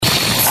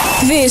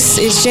This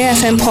is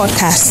JFM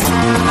Podcast.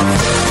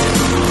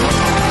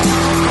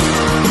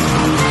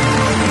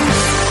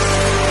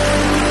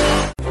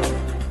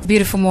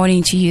 Beautiful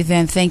morning to you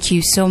then. Thank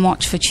you so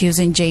much for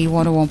choosing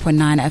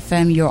J101.9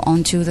 FM. You're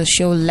onto the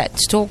show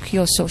Let's Talk,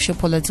 your social,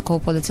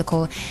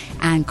 political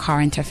and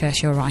current affairs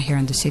show right here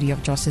in the city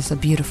of Jos. It's a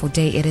beautiful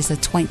day. It is the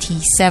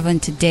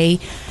 27th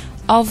day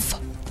of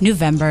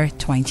November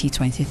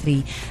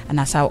 2023. And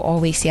as I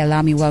always say,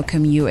 allow me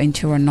welcome you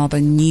into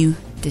another new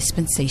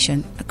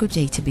dispensation. A good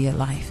day to be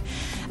alive.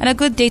 And a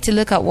good day to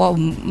look at what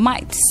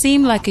might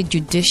seem like a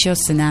judicial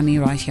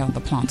tsunami right here on the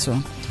plateau.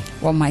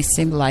 What might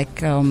seem like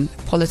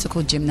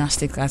political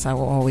gymnastics, as I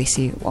will always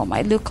say. What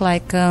might look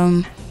like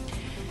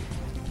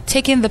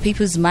taking the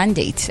people's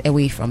mandate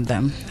away from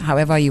them,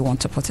 however you want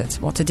to put it.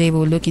 But today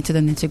we'll look into the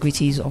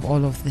nitty-gritties of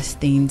all of these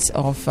things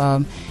of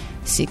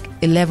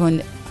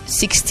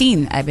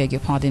 16, I beg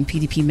your pardon,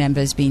 PDP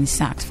members being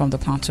sacked from the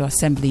Plateau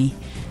Assembly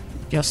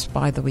just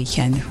by the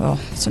weekend. Well,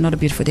 it's another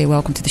beautiful day.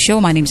 Welcome to the show.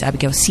 My name is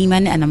Abigail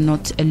Seaman, and I'm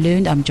not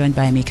alone. I'm joined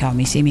by Emeka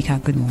Omisi.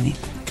 Emeka, good morning.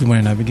 Good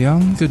morning,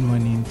 Abigail. Good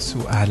morning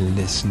to our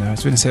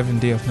listeners. 27th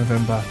day of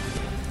November.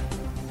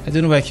 I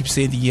don't know why I keep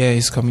saying the year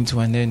is coming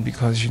to an end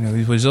because,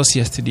 it was just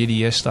yesterday the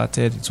year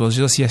started. It was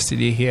just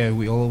yesterday here.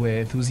 We all were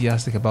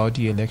enthusiastic about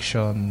the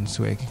elections.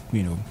 We're,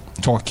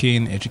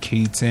 talking,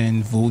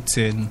 educating,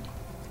 voting,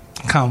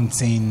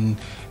 counting,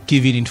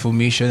 giving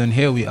information. And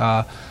here we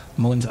are.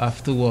 Months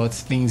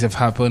afterwards, things have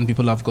happened.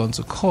 People have gone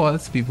to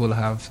court. People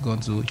have gone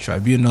to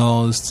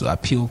tribunals, to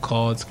appeal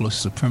courts, close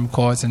to Supreme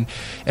Court, and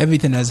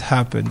everything has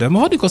happened.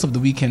 All the course of the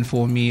weekend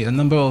for me, a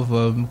number of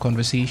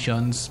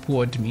conversations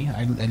poured me.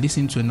 I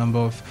listened to a number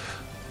of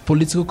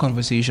political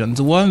conversations.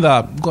 The one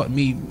that got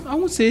me, I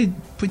would say,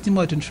 pretty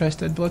much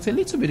interested, but a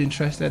little bit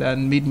interested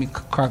and made me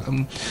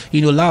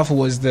laugh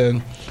was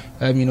the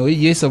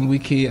Yesom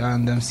Wiki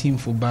and Sim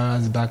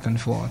Fubara's back and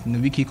forth. And the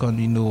Wiki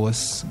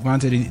was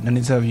granted an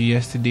interview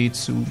yesterday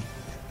to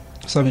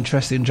some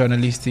interesting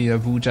journalists in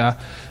Abuja,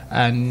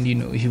 and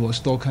he was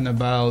talking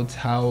about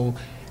how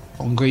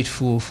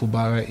ungrateful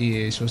Fubara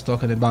is. He was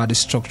talking about the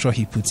structure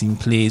he put in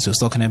place. He was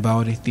talking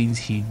about the things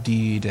he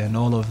did and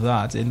all of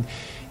that. And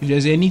if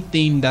there's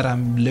anything that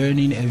I'm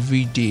learning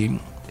every day,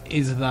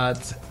 is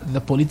that the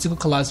political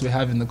class we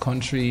have in the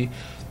country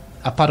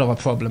are part of our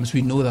problems.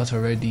 We know that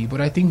already.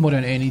 But I think more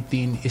than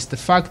anything is the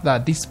fact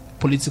that this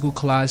political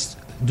class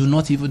do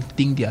not even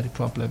think they are the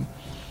problem.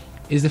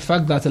 Is the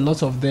fact that a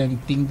lot of them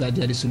think that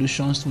they are the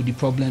solutions to the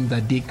problem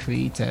that they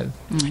created.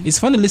 It's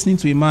funny listening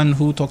to a man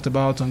who talked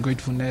about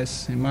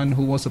ungratefulness, a man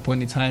who once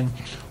upon a time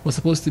was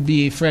supposed to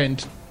be a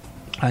friend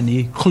and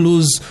a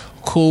close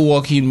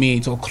co-working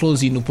mate or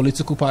close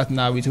political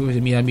partner with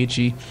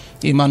Amici,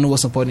 a man who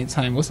was upon a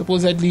time was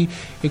supposedly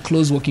a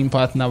close working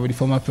partner with the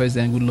former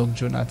president Goodluck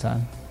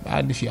Jonathan.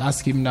 And if you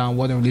ask him now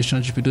what the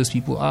relationship with those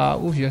people are,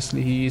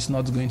 obviously he is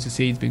not going to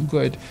say it's been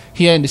good.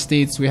 Here in the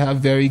States, we have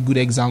very good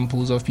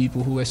examples of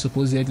people who were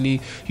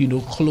supposedly,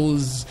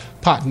 close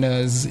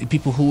partners,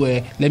 people who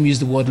were, let me use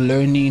the word,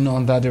 learning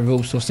under the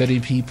ropes of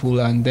certain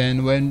people. And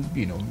then when,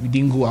 it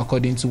didn't go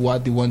according to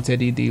what they wanted,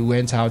 they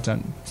went out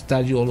and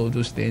started all of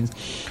those things.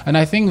 And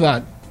I think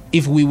that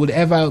if we would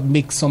ever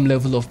make some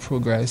level of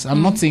progress,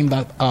 I'm not saying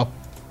that our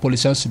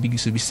politicians should be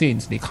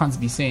saints. They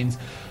can't be saints.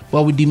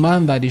 But we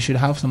demand that they should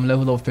have some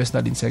level of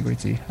personal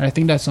integrity. And I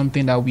think that's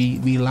something that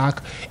we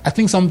lack. I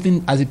think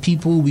something as a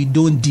people we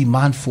don't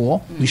demand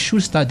for. We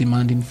should start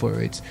demanding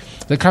for it.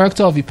 The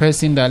character of a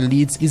person that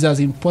leads is as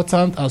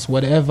important as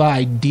whatever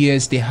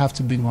ideas they have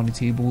to bring on the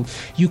table.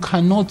 You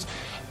cannot...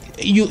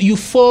 You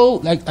fall,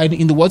 like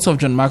in the words of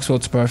John Maxwell,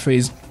 to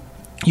paraphrase,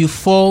 you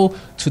fall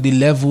to the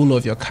level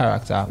of your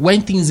character.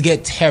 When things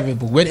get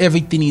terrible, when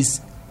everything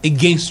is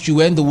against you,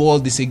 when the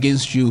world is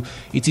against you,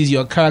 it is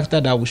your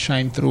character that will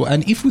shine through.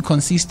 And if we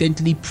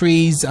consistently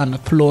praise and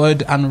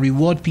applaud and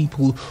reward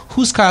people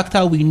whose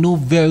character we know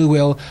very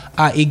well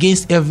are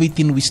against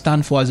everything we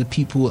stand for as a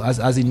people, as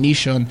a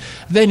nation,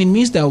 then it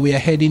means that we are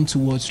heading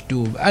towards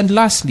doom. And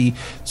lastly,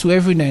 to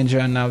every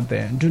Nigerian out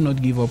there, do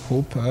not give up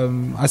hope.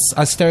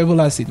 As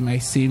terrible as it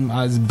might seem,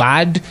 as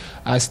bad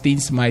as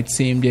things might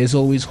seem, there's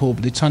always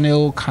hope. The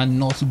tunnel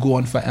cannot go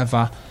on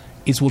forever.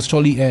 It will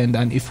surely end,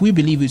 and if we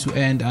believe it will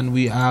end and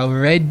we are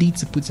ready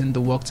to put in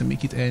the work to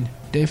make it end,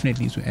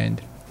 definitely it will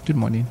end. Good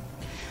morning.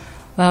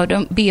 Well,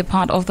 don't be a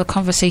part of the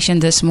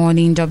conversation this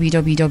morning.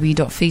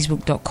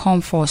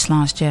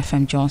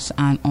 www.facebook.com/JFMJoss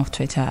and off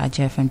Twitter at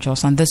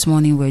JFMJoss. And this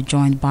morning we're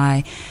joined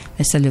by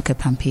Mr. Luca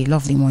Pampi.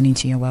 Lovely morning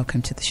to you.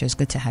 Welcome to the show. It's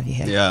good to have you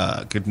here.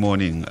 Yeah, good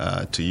morning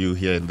to you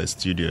here in the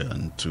studio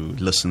and to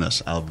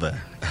listeners out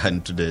there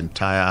and to the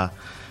entire,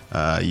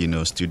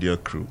 studio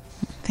crew.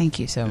 Thank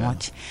you so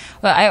much.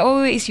 Well, I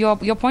always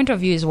your point of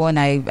view is one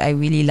I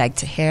really like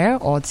to hear,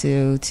 or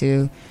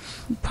to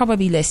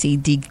probably, let's say,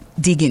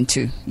 dig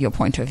into your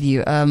point of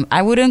view.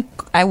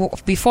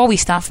 Before we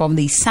start from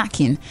the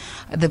sacking,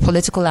 the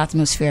political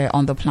atmosphere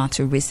on the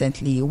plateau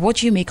recently, what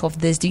do you make of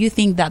this? Do you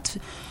think that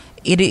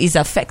it is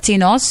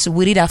affecting us?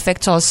 Would it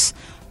affect us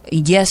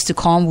in years to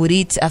come? Would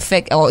it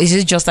affect, or is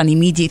it just an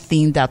immediate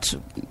thing that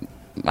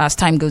as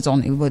time goes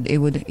on, it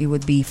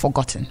would be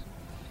forgotten?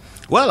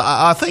 Well,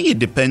 I think it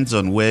depends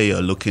on where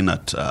you're looking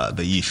at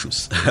the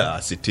issues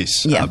as it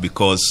is,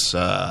 because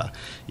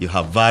you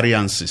have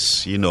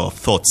variances, of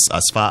thoughts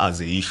as far as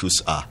the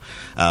issues are.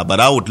 But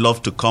I would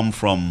love to come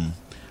from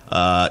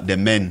the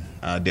men,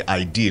 the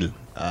ideal,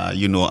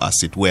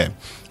 as it were.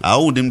 I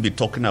wouldn't be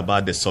talking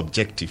about the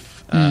subjective.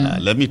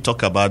 Let me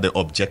talk about the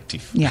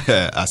objective,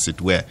 as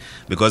it were,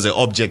 because the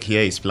object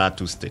here is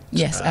Plateau State.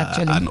 Yes,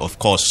 actually. And of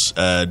course,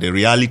 the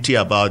reality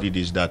about it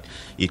is that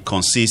it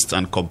consists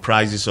and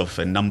comprises of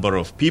a number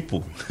of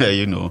people,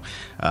 who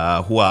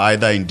are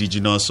either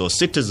indigenous or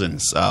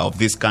citizens of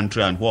this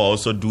country and who are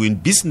also doing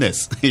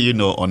business,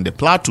 on the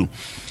plateau.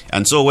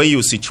 And so when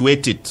you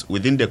situate it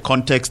within the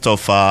context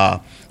of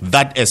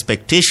that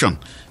expectation,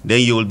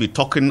 then you will be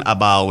talking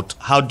about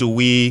how do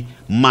we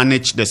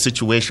manage the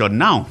situation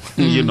now,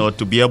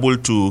 to be able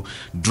to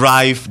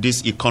drive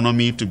this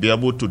economy, to be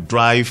able to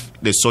drive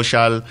the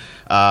social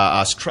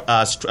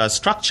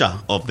structure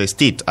of the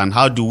state, and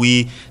how do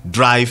we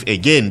drive,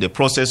 again, the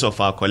process of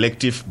our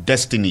collective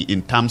destiny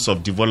in terms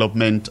of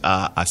development,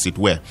 as it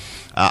were.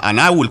 And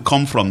I will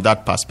come from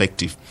that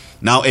perspective.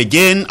 Now,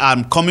 again,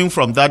 I'm coming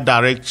from that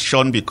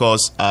direction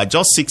because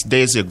just 6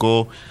 days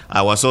ago,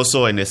 I was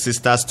also in a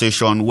sister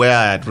station where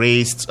I had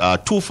raised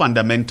two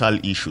fundamental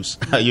issues,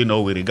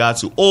 with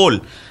regards to all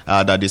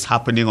that is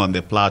happening on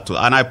the plateau.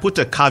 And I put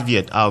a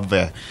caveat out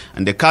there.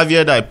 And the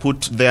caveat I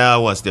put there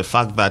was the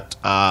fact that,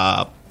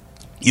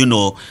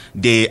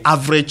 the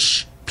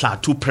average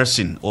plateau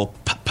person or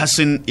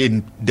person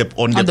on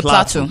the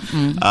plateau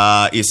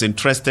is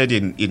interested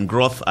in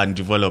growth and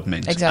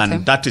development. Exactly.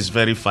 And that is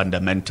very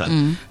fundamental.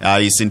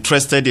 Is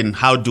interested in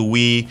how do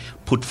we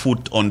put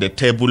food on the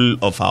table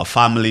of our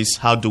families,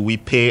 how do we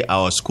pay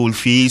our school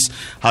fees,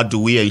 how do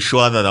we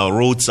ensure that our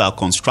roads are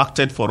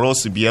constructed for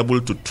us to be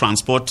able to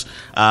transport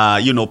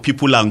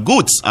people and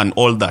goods and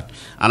all that.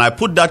 And I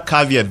put that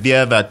caveat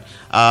there that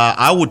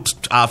I would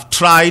have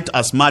tried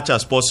as much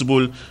as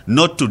possible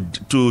not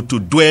to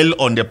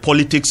dwell on the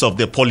politics of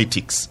the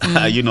politics,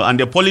 and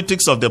the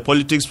politics of the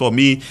politics for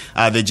me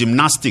are the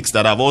gymnastics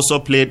that have also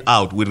played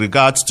out with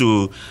regards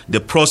to the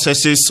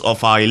processes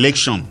of our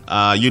election,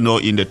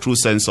 in the true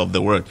sense of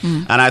the word.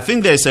 And I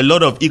think there's a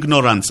lot of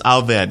ignorance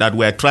out there that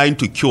we're trying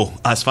to cure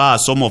as far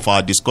as some of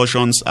our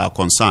discussions are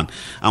concerned.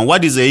 And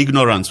what is the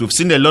ignorance? We've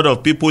seen a lot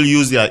of people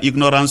use their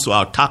ignorance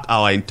to attack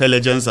our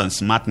intelligence and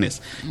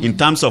smartness in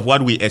terms of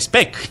what we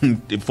expect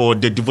for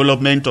the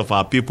development of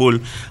our people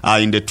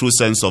in the true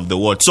sense of the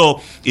word.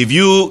 So if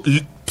you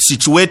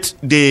situate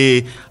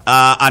the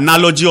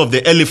analogy of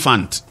the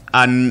elephant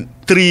and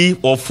 3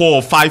 or 4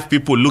 or 5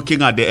 people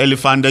looking at the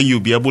elephant, then you'll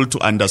be able to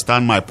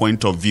understand my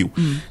point of view.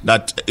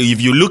 That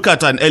if you look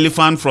at an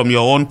elephant from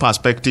your own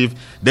perspective,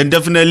 then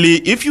definitely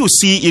if you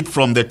see it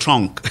from the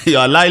trunk, you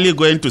are likely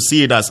going to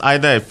see it as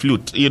either a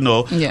flute,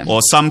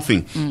 or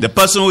something. The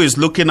person who is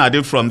looking at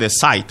it from the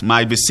side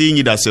might be seeing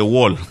it as a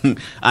wall.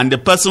 And the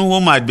person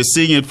who might be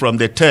seeing it from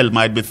the tail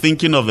might be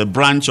thinking of a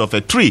branch of a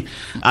tree.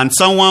 And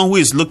someone who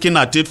is looking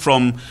at it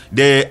from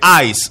the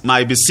eyes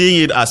might be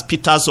seeing it as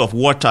petals of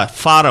water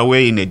far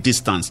away in a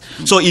distance.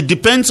 So it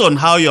depends on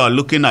how you are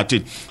looking at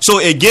it. So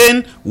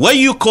again, what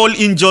you call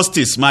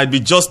injustice might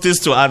be justice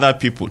to other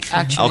people.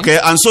 Actually. Okay,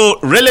 and so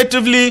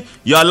relatively,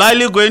 you are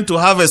likely going to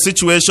have a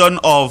situation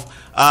of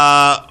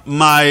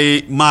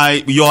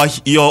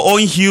your own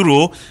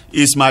hero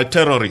is my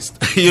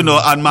terrorist,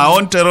 and my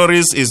own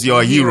terrorist is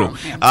your hero,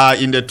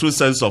 in the true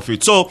sense of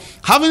it. So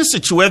having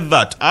situated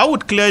that, I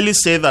would clearly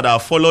say that I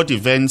followed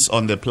events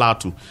on the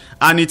plateau,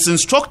 and it's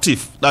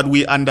instructive that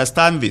we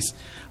understand this.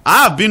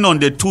 I have been on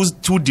the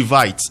two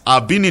divides.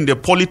 I've been in the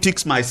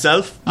politics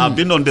myself. I've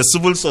been on the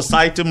civil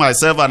society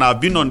myself, and I've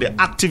been on the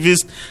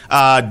activist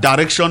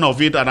direction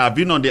of it, and I've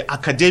been on the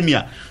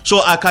academia.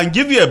 So I can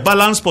give you a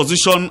balanced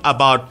position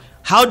about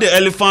how the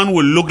elephant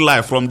will look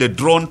like from the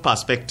drone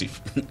perspective.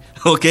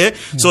 Okay,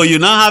 so you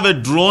now have a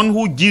drone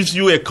who gives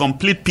you a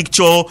complete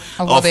picture of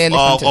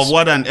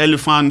what an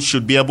elephant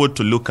should be able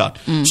to look at.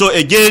 So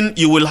again,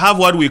 you will have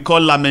what we call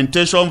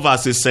lamentation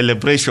versus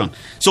celebration.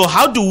 So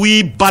how do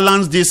we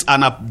balance this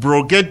and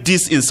abrogate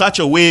this in such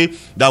a way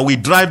that we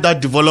drive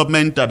that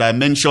development that I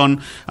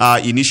mentioned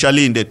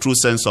initially in the true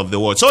sense of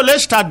the word? So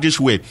let's start this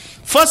way.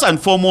 First and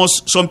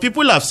foremost, some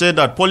people have said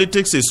that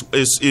politics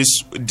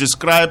is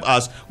described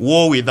as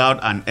war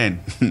without an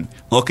end.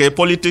 Okay,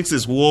 politics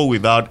is war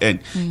without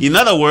end. In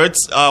other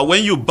words,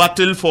 when you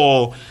battle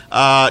for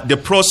the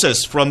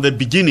process from the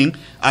beginning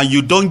and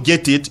you don't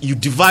get it, you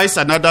devise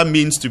another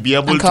means to be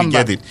able to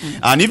get it.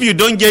 And if you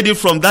don't get it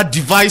from that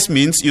device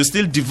means, you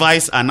still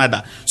devise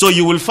another. So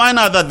you will find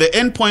out that the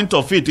end point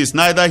of it is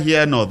neither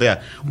here nor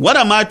there. What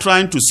am I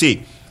trying to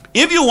say?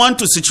 If you want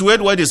to situate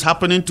what is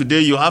happening today,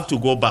 you have to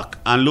go back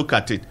and look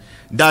at it.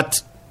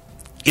 That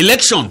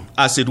election,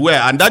 as it were,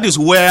 and that is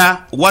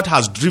where what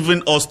has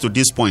driven us to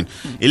this point.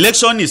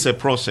 Election is a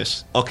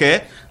process,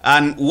 okay?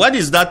 And what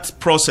is that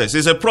process?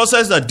 It's a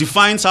process that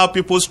defines how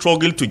people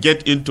struggle to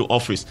get into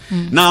office.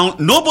 Now,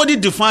 nobody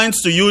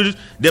defines to you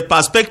the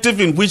perspective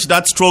in which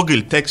that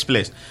struggle takes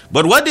place.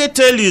 But what they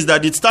tell you is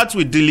that it starts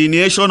with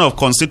delineation of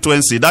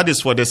constituency. That is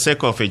for the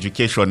sake of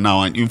education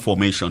now and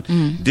information.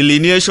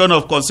 Delineation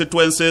of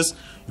constituencies,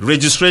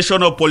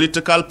 registration of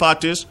political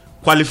parties,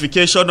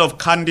 qualification of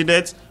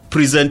candidates,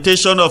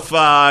 presentation of,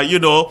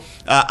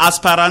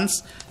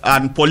 aspirants,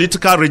 and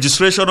political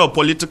registration of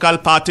political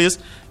parties.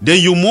 Then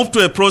you move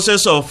to a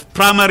process of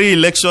primary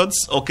elections,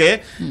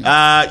 okay?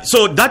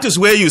 So that is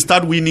where you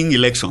start winning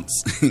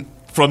elections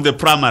from the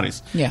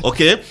primaries,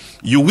 okay?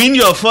 You win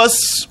your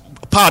first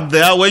part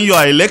there when you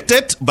are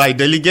elected by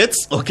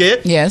delegates,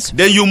 okay? Yes.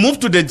 Then you move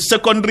to the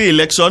secondary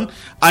election,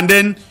 and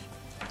then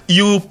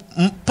you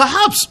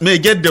perhaps may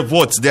get the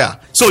votes there.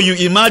 So you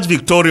emerge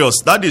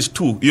victorious. That is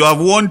 2. You have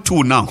won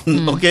 2 now.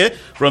 Okay?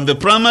 From the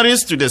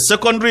primaries to the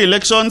secondary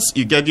elections,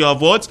 you get your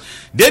votes.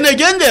 Then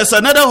again, there's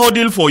another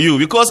hurdle for you,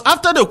 because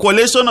after the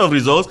collation of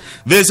results,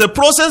 there's a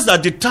process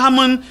that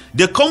determines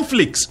the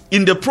conflicts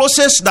in the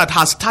process that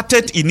has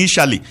started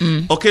initially.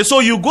 Okay? So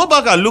you go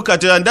back and look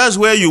at it, and that's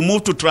where you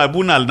move to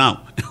tribunal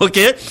now.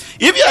 Okay?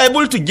 If you're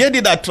able to get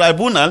it at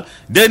tribunal,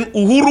 then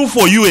uhuru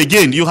for you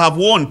again. You have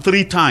won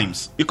 3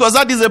 times, because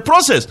that is a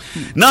process.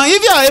 Now,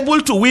 if you are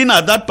able to win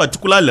at that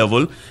particular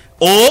level,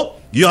 or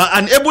you are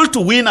unable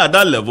to win at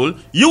that level,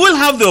 you will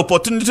have the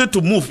opportunity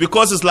to move,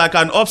 because it's like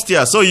an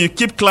upstairs. So you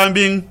keep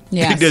climbing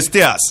the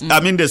stairs.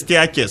 The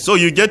staircase. So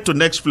you get to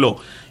next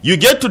floor. You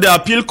get to the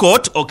appeal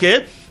court,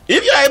 okay?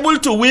 If you are able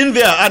to win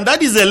there, and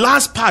that is the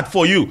last part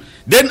for you,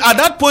 then at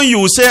that point you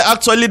will say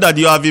actually that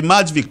you have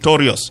emerged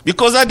victorious,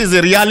 because that is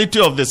the reality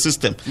of the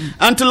system.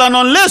 Until and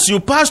unless you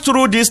pass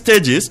through these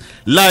stages,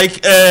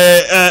 like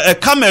a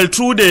camel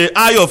through the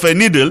eye of a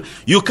needle,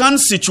 you can't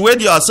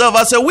situate yourself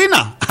as a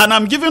winner. And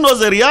I'm giving us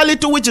the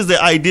reality, which is the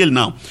ideal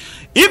now.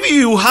 If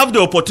you have the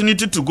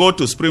opportunity to go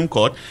to Supreme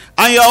Court,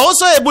 and you are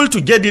also able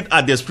to get it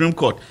at the Supreme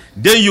Court,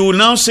 then you will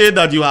now say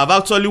that you have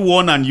actually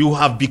won, and you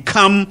have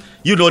become,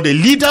 the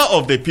leader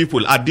of the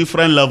people at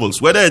different levels,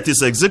 whether it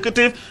is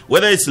executive,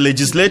 whether it's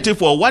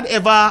legislative, or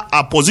whatever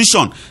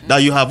position that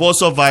you have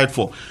also vied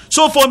for.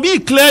 So for me,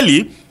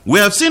 clearly, we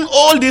have seen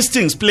all these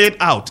things played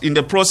out in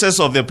the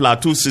process of the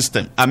Plateau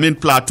system.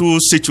 Plateau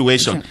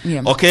situation.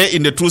 Okay,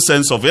 in the true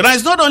sense of it. And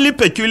it's not only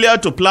peculiar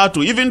to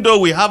Plateau, even though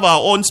we have our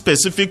own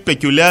specific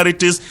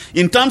peculiarities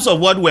in terms of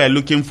what we are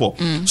looking for.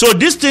 So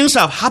these things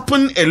have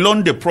happened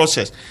along the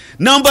process.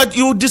 Now, but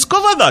you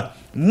discover that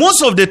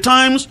most of the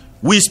times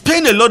we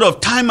spend a lot of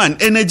time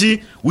and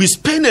energy, we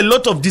spend a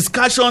lot of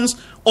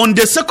discussions on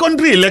the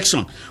secondary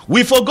election.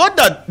 We forgot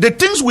that the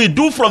things we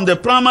do from the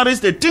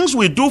primaries, the things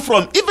we do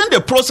from even the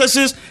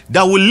processes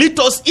that will lead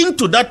us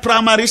into that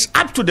primaries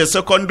up to the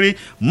secondary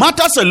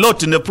matters a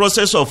lot in the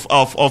process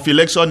of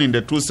election in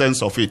the true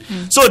sense of it.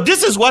 So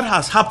this is what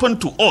has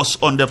happened to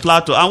us on the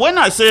Plateau. And when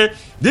I say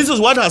this is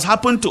what has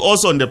happened to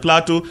us on the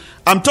Plateau,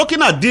 I'm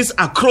talking at this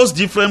across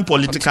different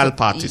political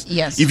parties.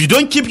 Yes. If you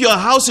don't keep your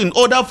house in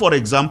order, for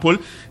example,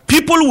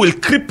 people will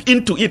creep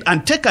into it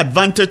and take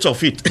advantage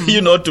of it,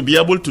 to be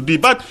able to do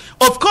it. But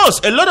of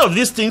course, a lot of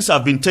these things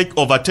have been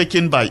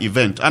overtaken by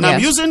event. And I'm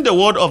using the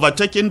word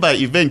overtaken by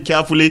event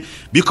carefully,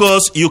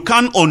 because you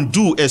can't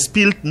undo a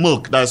spilled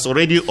milk that's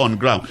already on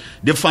ground.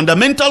 The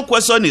fundamental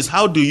question is,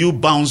 how do you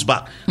bounce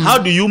back? How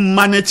do you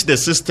manage the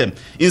system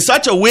in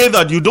such a way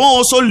that you don't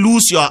also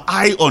lose your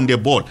eye on the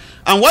ball?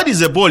 And what is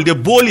the ball? The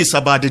ball is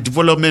about the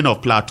development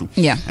of Plateau.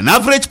 An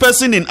average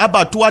person in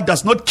Abattoir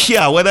does not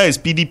care whether it's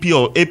PDP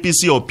or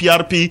APC or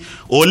PRP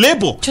or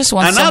Labour. Just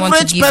want someone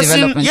to give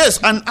development.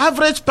 Yes, an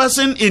average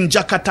person in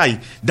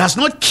Jakarta does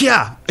not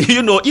care,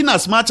 in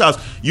as much as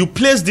you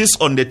place this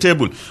on the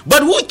table.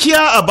 But who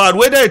care about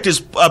whether it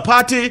is a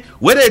party,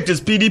 whether it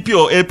is PDP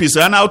or APC?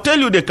 And I'll tell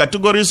you the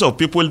categories of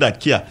people that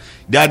care.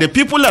 They are the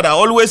people that are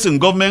always in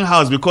government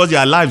house because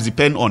their lives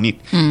depend on it.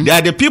 They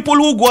are the people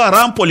who go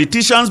around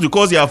politicians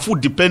because their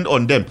food depend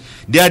on them.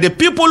 They are the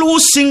people who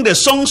sing the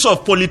songs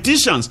of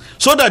politicians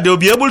so that they'll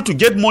be able to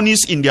get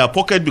monies in their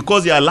pocket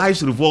because their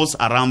lives revolves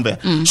around there.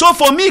 So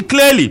for me,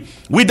 clearly,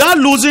 without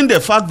losing the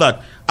fact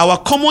that our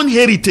common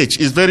heritage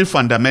is very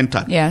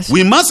fundamental. Yes.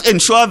 We must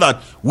ensure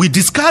that we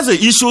discuss the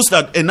issues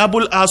that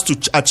enable us to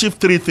achieve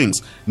 3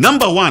 things.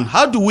 Number 1,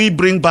 how do we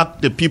bring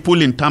back the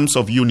people in terms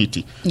of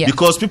unity? Yes.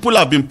 Because people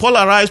have been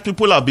polarized,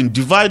 people have been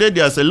divided.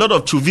 There's a lot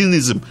of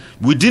chauvinism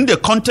within the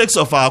context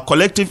of our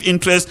collective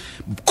interest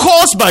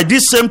caused by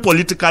this same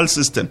political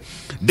system.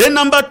 Then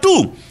number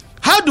 2,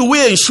 how do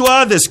we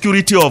ensure the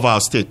security of our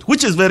state,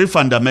 which is very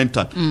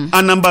fundamental?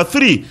 And number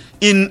 3,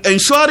 in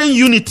ensuring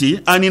unity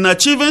and in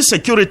achieving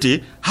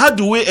security, how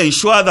do we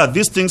ensure that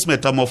these things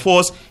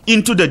metamorphose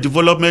into the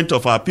development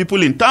of our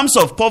people in terms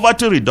of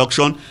poverty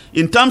reduction,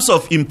 in terms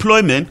of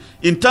employment,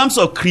 in terms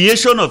of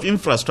creation of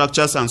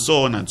infrastructures, and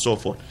so on and so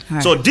forth.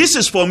 Right. So this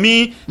is, for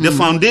me, the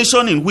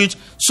foundation in which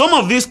some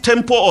of these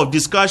tempo of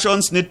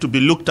discussions need to be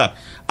looked at.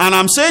 And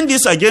I'm saying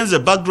this against the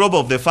backdrop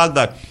of the fact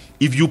that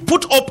if you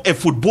put up a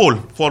football,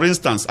 for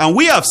instance, and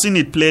we have seen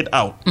it played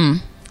out.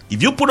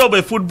 If you put up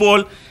a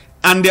football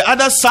and the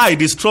other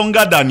side is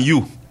stronger than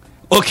you,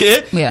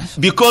 okay? Yes.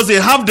 Because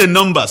they have the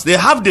numbers, they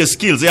have the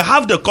skills, they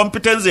have the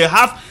competence, they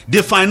have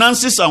the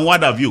finances and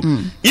what have you.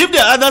 If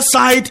the other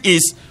side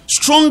is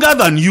stronger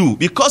than you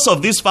because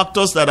of these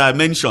factors that I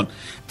mentioned,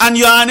 and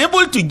you are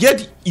unable to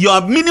get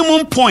your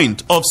minimum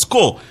point of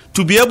score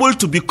to be able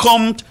to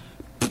become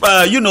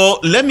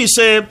let me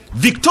say,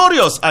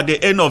 victorious at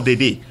the end of the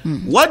day.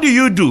 What do?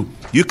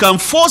 You can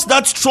force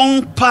that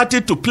strong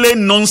party to play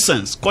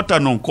nonsense, quote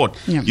and unquote.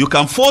 Yeah. You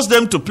can force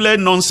them to play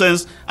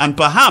nonsense, and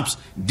perhaps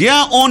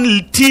their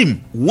own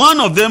team, one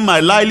of them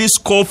might likely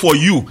score for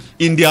you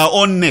in their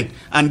own net,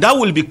 and that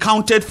will be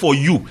counted for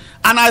you.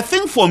 And I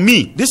think for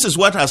me, this is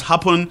what has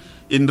happened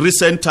in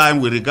recent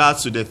time with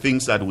regards to the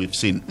things that we've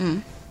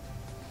seen.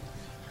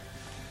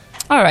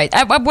 All right.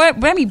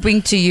 Let me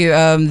bring to you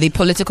the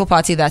political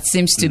party that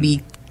seems to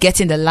be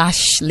getting the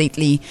lash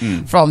lately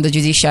from the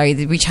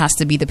judiciary, which has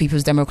to be the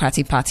People's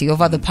Democratic Party.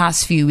 Over the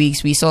past few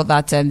weeks, we saw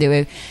that there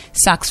were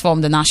sacks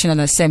from the National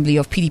Assembly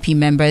of PDP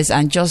members,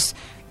 and just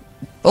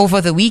over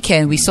the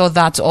weekend, we saw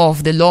that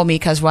of the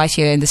lawmakers right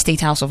here in the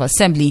State House of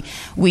Assembly,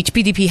 which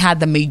PDP had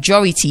the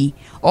majority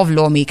of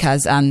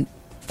lawmakers, and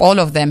all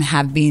of them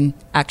have been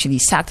actually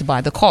sacked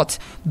by the court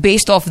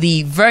based off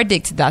the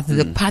verdict that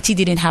the party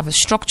didn't have a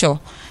structure.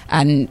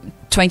 And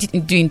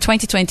during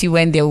 2020,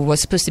 when there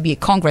was supposed to be a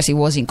Congress, it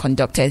wasn't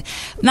conducted.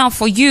 Now,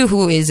 for you,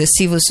 who is a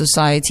civil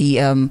society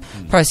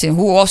person,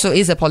 who also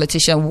is a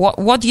politician,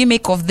 what do you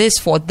make of this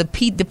for the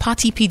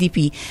party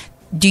PDP?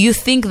 Do you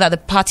think that the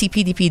party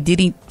PDP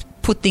didn't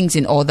put things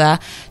in order?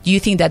 Do you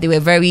think that they were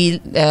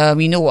very,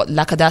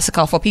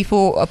 lackadaisical? For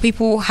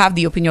people have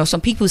the opinion.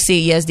 Some people say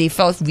yes, they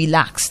felt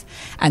relaxed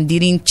and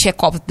didn't check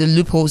up the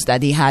loopholes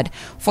that they had.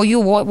 For you,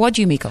 what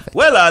do you make of it?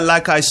 Well,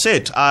 like I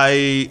said,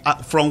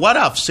 from what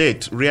I've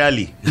said,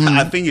 really,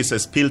 I think it's a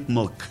spilt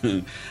milk.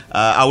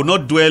 I will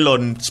not dwell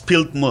on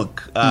spilt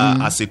milk,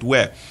 as it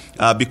were.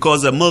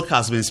 Because the milk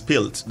has been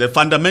spilled. The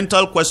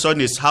fundamental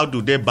question is, how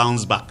do they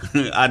bounce back?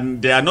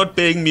 And they are not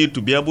paying me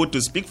to be able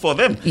to speak for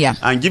them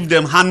and give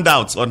them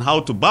handouts on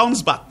how to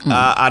bounce back.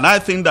 And I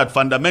think that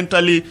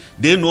fundamentally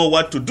they know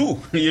what to do,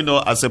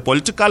 as a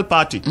political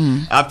party.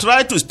 I've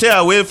tried to stay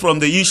away from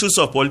the issues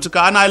of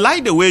political, and I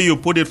like the way you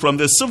put it, from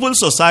the civil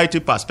society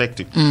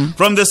perspective.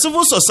 From the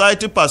civil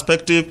society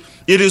perspective,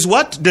 it is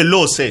what the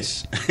law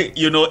says.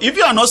 If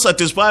you are not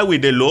satisfied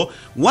with the law,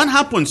 what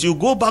happens? You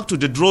go back to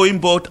the drawing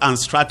board and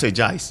strategize.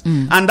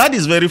 And that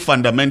is very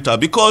fundamental,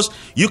 because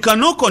you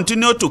cannot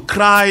continue to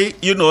cry,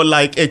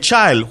 like a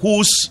child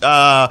whose,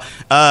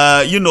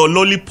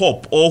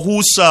 lollipop or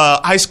whose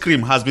ice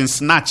cream has been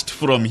snatched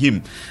from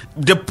him.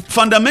 The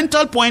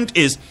fundamental point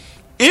is,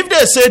 if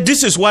they say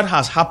this is what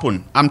has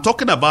happened, I'm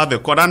talking about the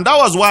court, and that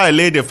was why I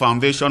laid the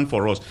foundation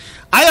for us.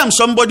 I am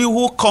somebody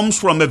who comes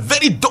from a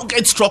very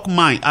dogged, strong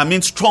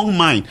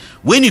mind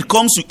when it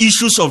comes to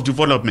issues of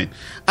development.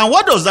 And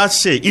what does that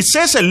say? It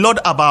says a lot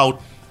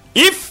about,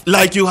 if,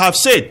 like you have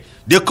said,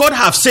 the court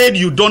have said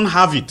you don't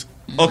have it,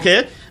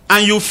 okay,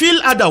 and you feel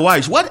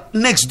otherwise, what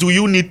next do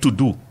you need to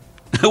do?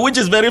 Which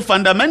is very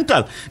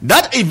fundamental.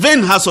 That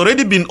event has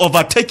already been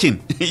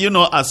overtaken,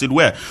 as it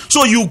were.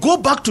 So you go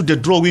back to the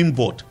drawing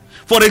board.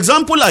 For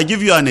example, I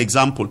give you an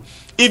example.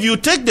 If you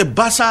take the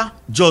Bassa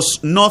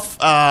Jos North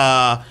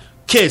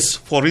case,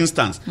 for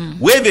instance,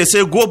 where they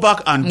say go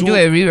back and do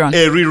a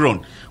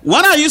rerun.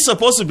 What are you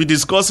supposed to be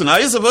discussing? Are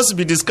you supposed to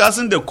be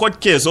discussing the court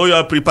case or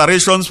your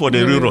preparations for the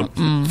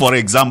rerun, for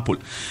example?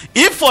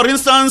 If, for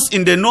instance,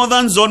 in the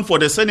northern zone for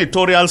the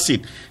senatorial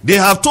seat, they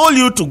have told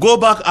you to go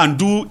back and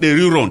do the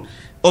rerun,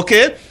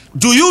 okay?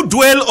 Do you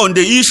dwell on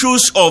the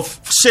issues of,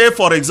 say,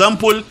 for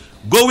example,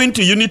 going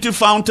to Unity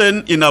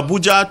Fountain in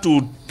Abuja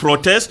to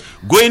protest,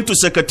 going to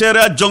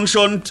Secretariat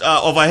Junction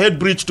overhead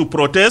bridge to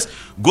protest,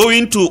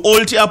 going to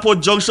Old Airport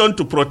Junction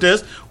to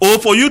protest, or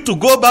for you to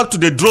go back to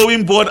the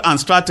drawing board and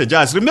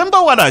strategize? Remember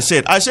what I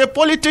said? I said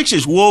politics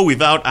is war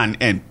without an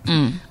end.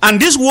 And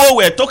this war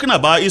we're talking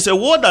about is a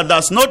war that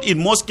does not,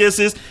 in most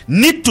cases,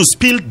 need to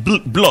spill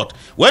blood.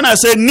 When I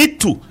say need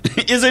to,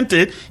 isn't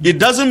it? It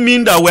doesn't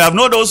mean that we have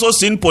not also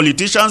seen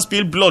politicians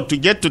spill blood to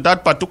get to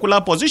that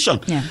particular position.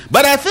 Yeah.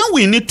 But I think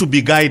we need to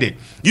be guided.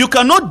 You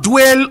cannot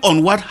dwell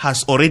on what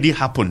has already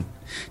happened.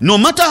 No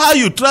matter how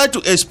you try to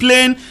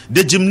explain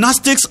the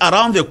gymnastics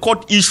around the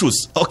court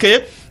issues,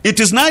 okay, it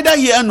is neither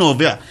here nor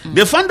there.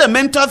 The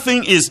fundamental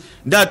thing is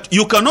that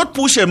you cannot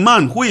push a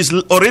man who is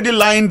already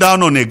lying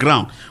down on the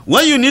ground.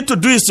 What you need to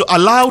do is to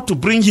allow to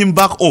bring him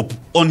back up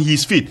on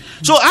his feet.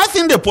 So I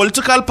think the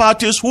political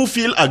parties who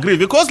feel aggrieved,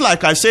 because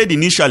like I said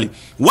initially,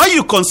 what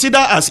you consider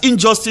as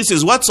injustice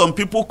is what some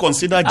people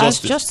consider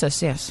justice. As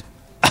justice, yes.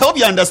 I hope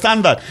you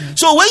understand that.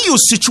 So when you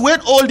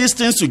situate all these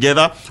things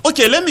together,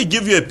 okay, let me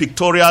give you a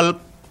pictorial,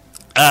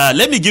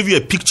 let me give you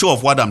a picture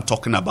of what I'm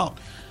talking about.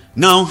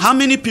 Now, how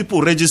many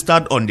people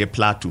registered on the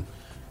plateau?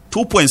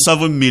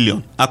 2.7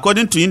 million.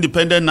 According to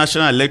Independent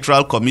National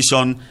Electoral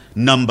Commission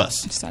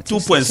numbers,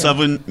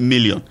 2.7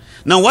 million.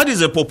 Now, what is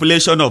the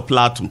population of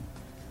plateau?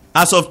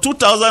 As of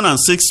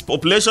 2006,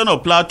 population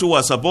of Plateau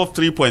was above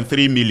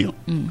 3.3 million,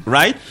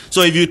 right?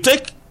 So if you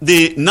take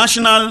the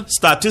national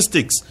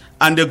statistics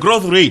and the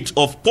growth rate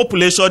of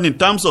population in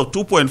terms of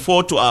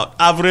 2.4 to an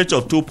average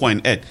of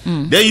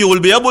 2.8, then you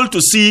will be able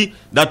to see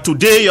that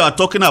today you are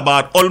talking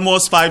about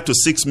almost 5 to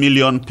 6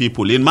 million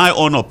people, in my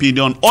own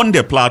opinion, on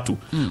the Plateau.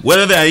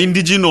 Whether they are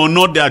indigenous or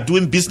not, they are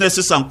doing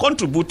businesses and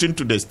contributing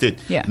to the state.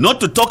 Yeah. Not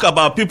to talk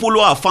about people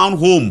who have found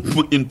home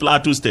in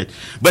Plateau State.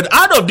 But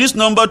out of this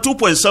number,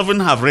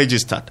 2.7 have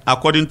registered,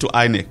 according to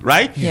INEC,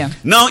 right? Yeah.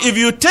 Now, if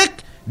you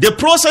take the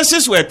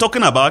processes we're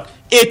talking about,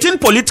 18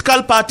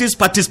 political parties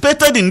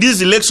participated in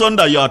this election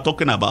that you are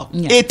talking about.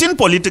 Yeah. 18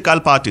 political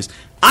parties.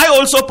 I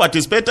also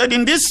participated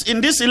in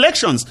these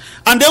elections.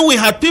 And then we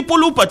had people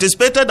who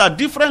participated at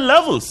different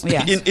levels,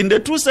 Yes. in the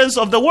true sense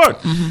of the word.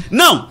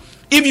 Now,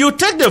 if you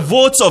take the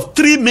votes of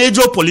 3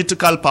 major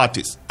political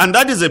parties, and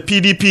that is the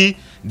PDP,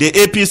 the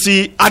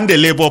APC, and the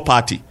Labour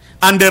Party,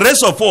 and the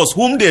rest of us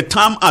whom they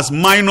term as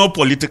minor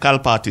political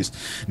parties,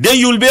 then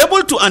you'll be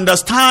able to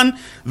understand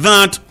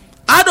that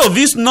out of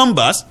these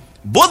numbers,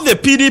 both the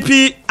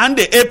PDP and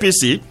the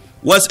APC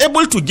was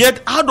able to get,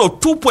 out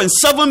of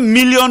 2.7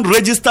 million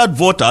registered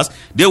voters,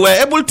 they were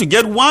able to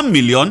get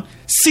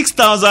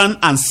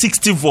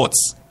 1,006,060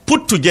 votes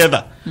put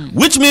together.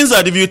 Which means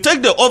that if you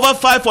take the over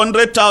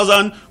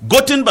 500,000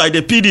 gotten by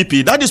the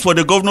PDP, that is for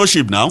the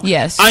governorship now,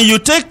 yes, and you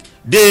take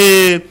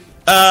the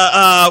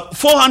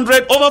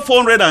over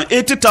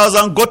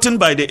 480,000 gotten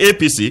by the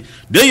APC,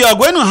 then you are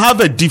going to have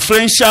a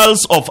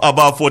differentials of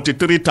about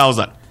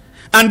 43,000.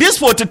 And this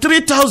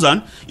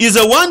 43,000 is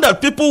the one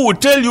that people will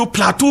tell you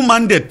plateau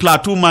mandate,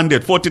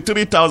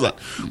 43,000.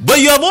 But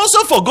you have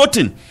also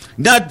forgotten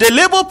that the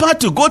Labour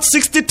Party got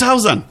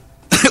 60,000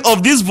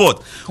 of this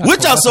vote,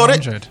 which has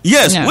already,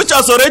 which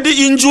has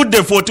already injured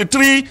the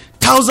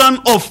 43,000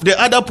 of the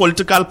other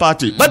political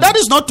party. But that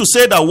is not to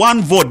say that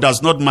one vote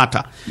does not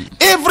matter.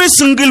 Every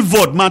single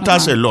vote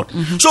matters a lot.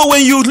 So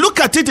when you look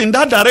at it in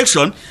that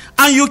direction,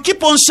 and you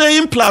keep on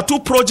saying plateau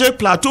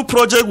project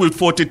with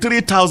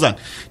 43,000,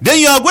 then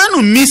you are going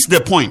to miss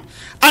the point.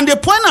 And the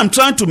point I'm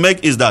trying to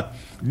make is that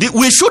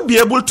we should be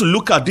able to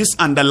look at these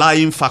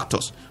underlying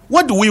factors.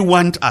 What do we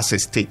want as a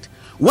state?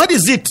 What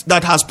is it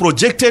that has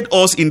projected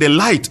us in the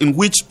light in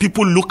which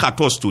people look at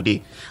us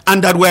today?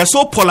 And that we are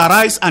so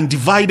polarized and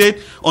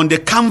divided on the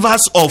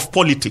canvas of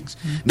politics.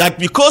 That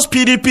because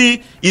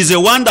PDP is the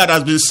one that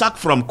has been sacked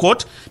from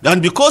court,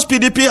 and because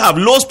PDP have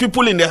lost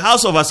people in the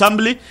House of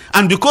Assembly,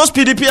 and because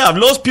PDP have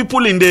lost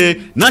people in the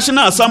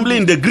National Assembly,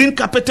 in the green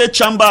carpeted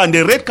chamber and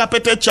the red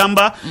carpeted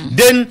chamber,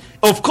 then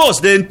of course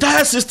the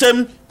entire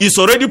system is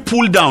already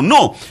pulled down.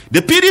 No,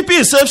 the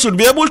PDP itself should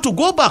be able to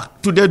go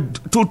back to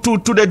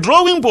the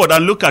drawing board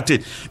and look at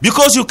it,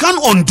 because you can't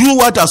undo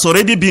what has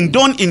already been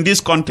done in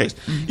this context.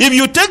 If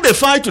you take the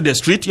fight to the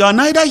street, you are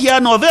neither here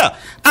nor there.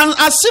 And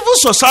as civil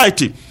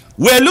society,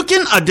 we're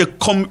looking at the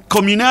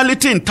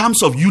communality in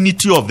terms of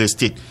unity of the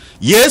state.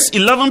 Yes,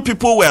 11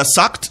 people were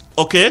sacked.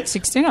 Okay.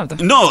 16 of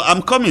them. No,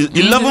 I'm coming.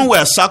 11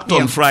 were sacked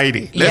on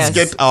Friday. Let's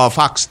get our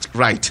facts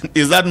right.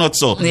 Is that not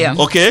so? Yeah.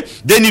 Okay.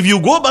 Then if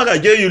you go back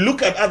again, you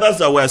look at others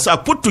that were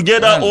sacked. Put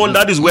together all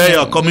that is where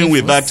you're coming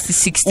with that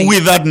 60.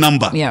 With that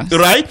number. Yeah.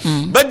 Right?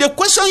 But the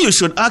question you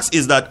should ask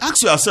is that,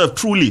 ask yourself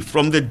truly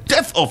from the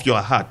depth of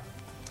your heart.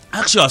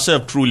 Ask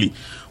yourself truly,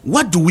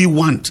 what do we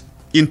want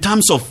in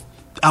terms of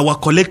our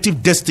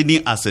collective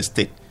destiny as a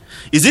state?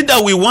 Is it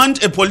that we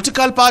want a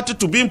political party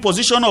to be in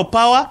position of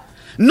power?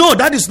 No,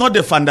 that is not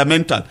the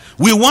fundamental.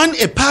 We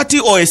want a party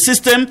or a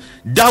system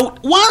that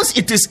once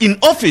it is in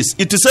office,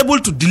 it is able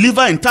to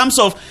deliver in terms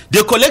of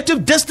the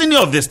collective destiny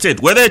of the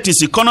state, whether it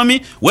is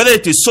economy, whether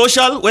it is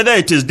social, whether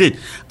it is debt.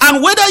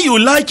 And whether you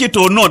like it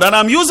or not, and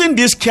I'm using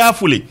this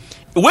carefully,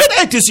 whether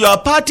it is your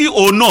party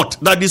or not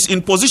that is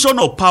in position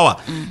of power,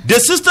 the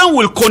system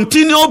will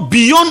continue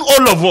beyond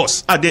all of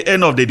us at the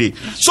end of the day.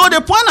 So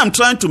the point I'm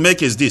trying to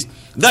make is this,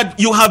 that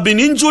you have been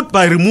injured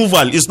by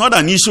removal is not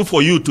an issue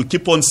for you to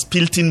keep on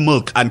spilting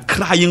milk and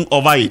crying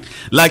over it,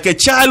 like a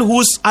child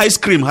whose ice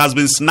cream has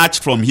been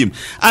snatched from him.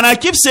 And I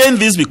keep saying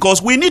this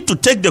because we need to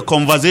take the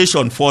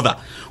conversation further.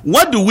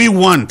 What do we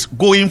want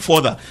going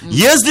further?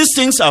 Yes, these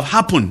things have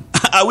happened.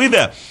 Are we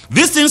there?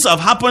 These things have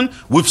happened.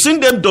 We've seen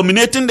them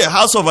dominating the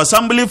House of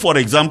Assembly, for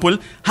example,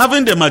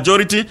 having the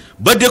majority.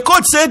 But the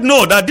court said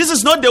no, that this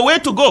is not the way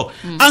to go.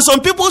 And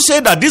some people say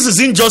that this is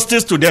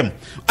injustice to them.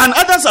 And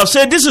others have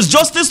said this is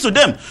justice to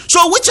them.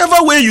 So whichever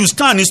way you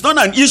stand, it's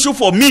not an issue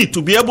for me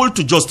to be able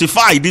to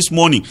justify this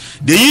morning.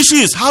 The issue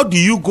is, how do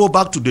you go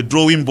back to the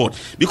drawing board?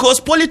 Because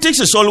politics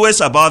is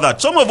always about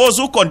that. Some of us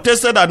who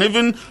contested and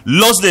even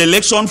lost the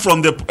election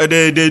from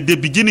the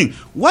beginning,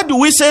 what do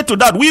we say to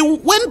that? We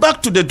went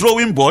back to the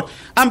drawing board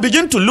and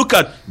begin to look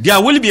at,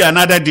 there will be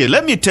another day.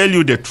 Let me tell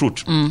you the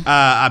truth,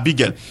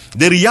 Abigail.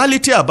 The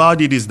reality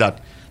about it is that,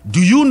 do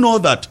you know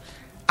that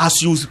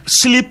as you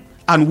sleep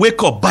and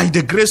wake up by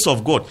the grace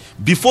of God,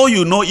 before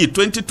you know it,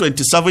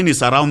 2027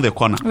 is around the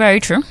corner? Very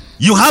true.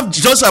 You have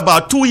just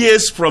about 2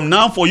 years from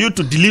now for you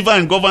to deliver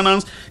in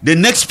governance. The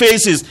next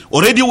phase is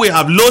already we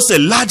have lost a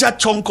larger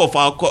chunk of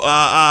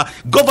our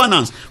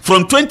governance.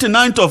 From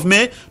 29th of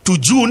May to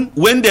June,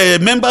 when the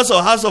members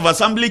of House of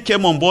Assembly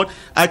came on board,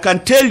 I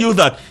can tell you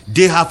that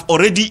they have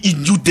already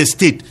injured the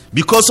state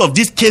because of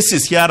these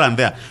cases here and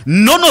there.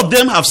 None of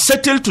them have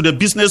settled to the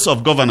business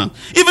of governance.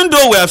 Even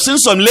though we have seen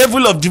some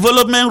level of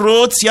development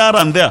roads here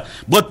and there.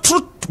 But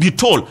truth be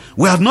told,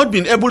 we have not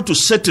been able to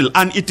settle.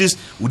 And it is,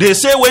 they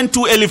say when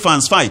two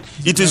elephants fight,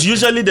 it is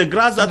usually the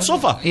grass that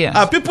suffer.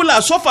 Yeah. People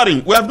are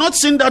suffering. We have not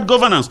seen that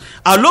governance.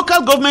 Our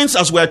local governments,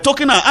 as we are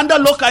talking, are under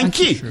lock and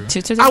key.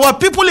 Our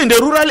people in the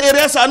rural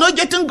areas are not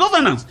getting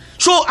governance.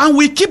 So, and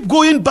we keep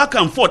going back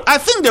and forth. I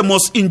think the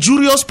most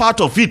injurious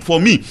part of it for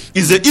me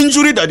is the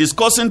injury that is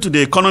causing to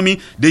the economy,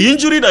 the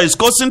injury that is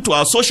causing to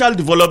our social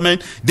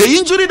development, the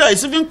injury that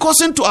is even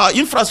causing to our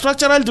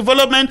infrastructural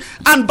development,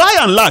 and by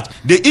and large,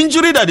 the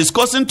injury that is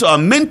causing to our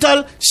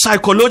mental,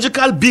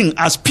 psychological being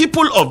as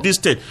people of this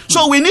state.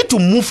 So we need to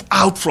move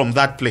out from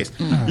that place.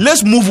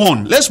 Let's move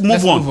on. Let's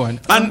move on.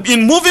 And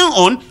in moving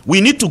on,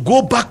 we need to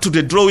go back to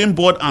the drawing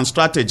board and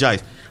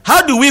strategize.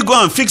 How do we go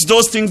and fix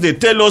those things they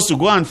tell us to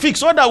go and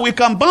fix so that we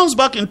can bounce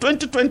back in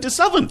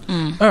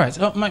 2027? All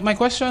right. My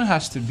question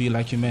has to be,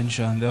 like you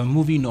mentioned,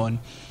 moving on.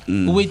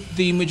 With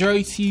the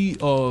majority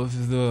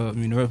of the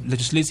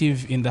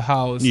legislative in the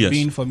House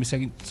being from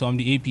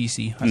the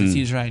APC, as it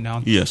is right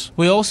now,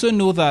 we also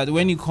know that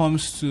when it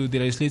comes to the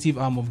legislative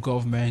arm of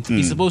government,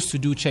 it's supposed to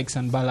do checks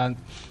and balance.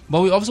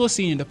 But we've also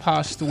seen in the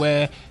past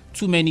where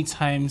too many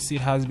times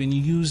it has been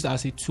used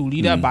as a tool,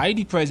 either by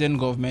the present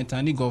government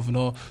and the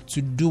governor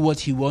to do what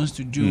he wants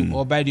to do,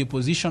 or by the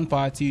opposition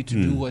party to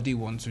do what they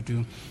want to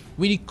do.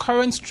 With the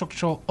current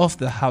structure of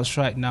the House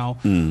right now,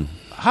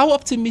 how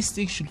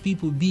optimistic should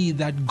people be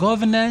that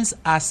governance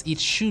as it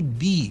should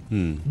be,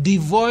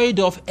 devoid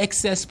of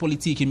excess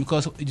politicking,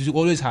 because it will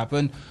always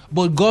happen,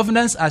 but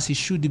governance as it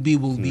should be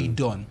will be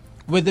done?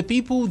 With the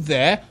people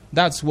there,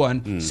 that's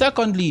one.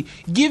 Secondly,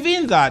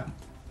 given that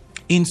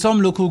in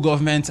some local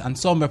governments and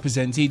some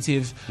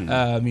representative,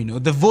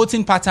 the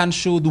voting pattern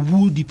showed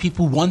who the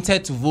people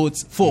wanted to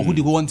vote for, who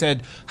they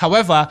wanted.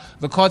 However,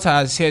 the court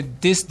has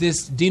said this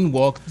didn't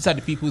work. These are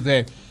the people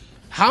there.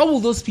 How will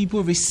those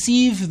people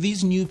receive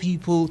these new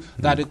people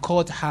that the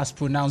court has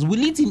pronounced?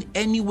 Will it in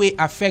any way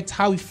affect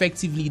how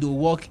effectively they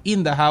work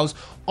in the House,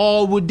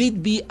 or would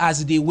it be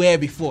as they were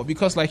before?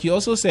 Because like you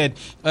also said,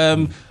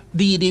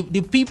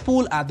 the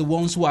people are the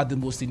ones who are the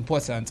most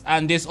important.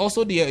 And there's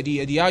also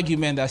the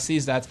argument that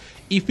says that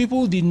if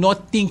people did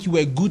not think you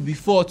were good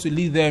before to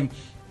lead them,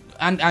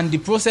 and the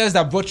process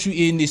that brought you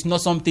in is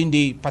not something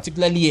they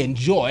particularly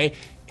enjoy,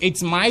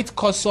 it might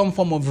cause some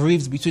form of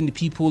rifts between the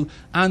people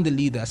and the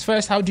leaders.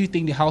 First, how do you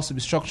think the House will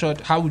be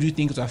structured? How would you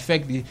think it will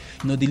affect the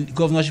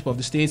governorship of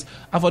the states?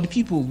 And for the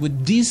people,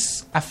 would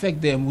this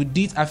affect them? Would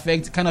this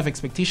affect the kind of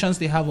expectations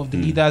they have of the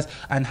leaders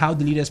and how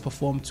the leaders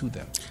perform to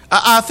them?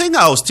 I think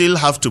I'll still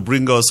have to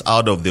bring us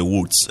out of the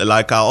woods.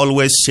 Like I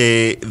always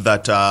say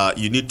that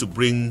you need to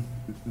bring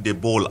the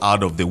ball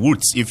out of the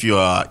woods if you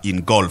are in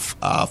golf,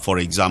 for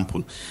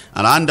example.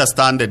 And I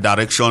understand the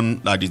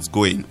direction that it's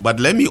going. But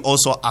let me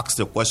also ask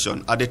the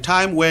question. At the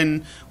time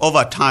when,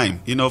 over time,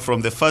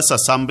 from the first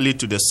assembly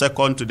to the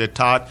second to the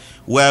third,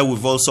 where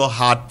we've also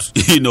had,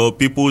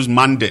 people's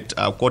mandate,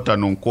 quote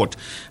and unquote,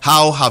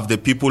 how have the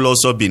people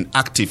also been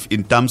active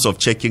in terms of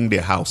checking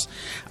the House?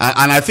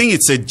 And I think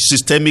it's a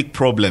systemic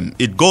problem.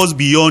 It goes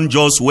beyond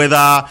just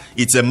whether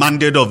it's a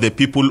mandate of the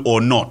people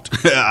or not,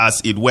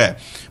 as it were.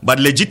 But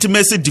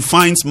legitimacy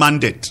defines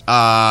mandate,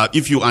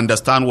 if you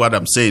understand what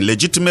I'm saying.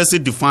 Legitimacy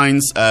defines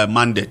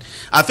mandate.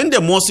 I think the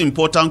most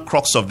important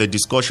crux of the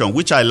discussion,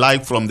 which I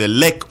like from the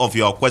leg of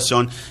your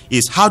question,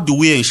 is how do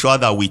we ensure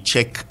that we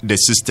check the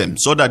system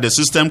so that the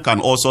system can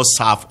also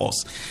serve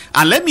us?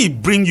 And let me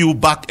bring you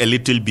back a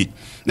little bit.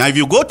 Now, if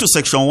you go to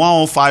Section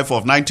 105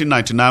 of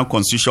 1999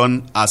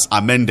 Constitution as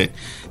amended,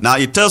 now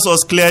it tells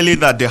us clearly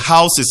that the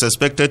House is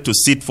expected to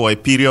sit for a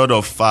period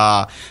of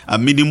a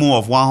minimum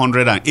of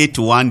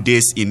 181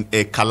 days in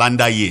a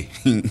calendar year.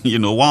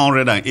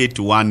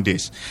 181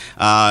 days.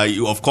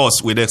 Of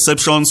course, with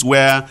exceptions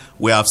where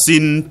we have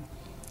seen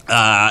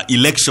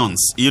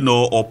elections,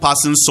 or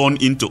passing son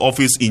into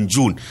office in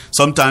June.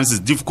 Sometimes it's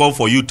difficult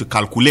for you to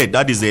calculate.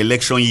 That is the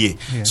election year.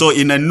 Yeah. So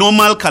in a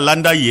normal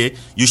calendar year,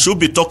 you should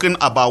be talking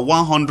about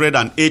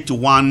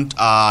 181,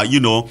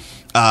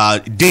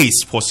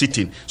 days for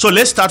sitting. So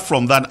let's start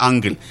from that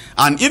angle.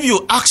 And if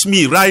you ask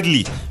me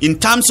rightly, in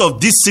terms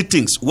of these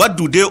sittings, what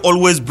do they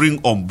always bring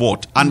on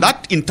board? And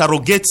that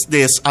interrogates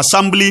the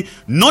assembly,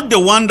 not the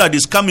one that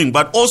is coming,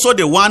 but also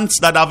the ones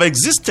that have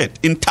existed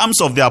in terms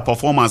of their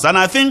performance. And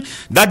I think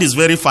that is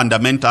very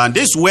fundamental. And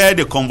this is where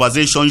the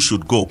conversation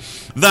should go.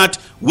 That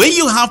when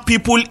you have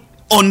people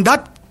on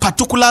that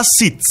particular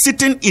seat,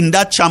 sitting in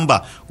that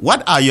chamber,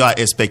 what are your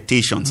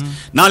expectations?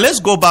 Now let's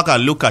go back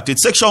and look at it.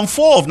 Section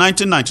 4 of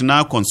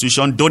 1999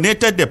 Constitution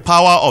donated the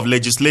power of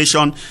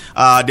legislation,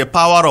 the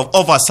power of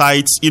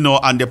oversight,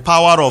 and the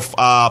power of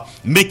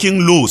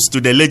making laws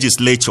to the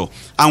legislature.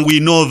 And we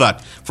know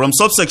that from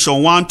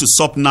subsection 1 to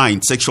sub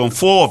 9, section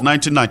 4 of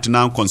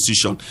 1999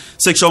 Constitution.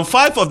 Section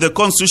 5 of the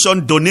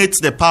Constitution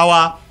donates the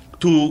power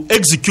to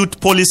execute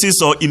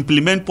policies or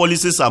implement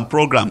policies and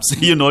programs,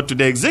 to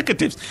the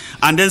executives.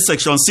 And then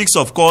section 6,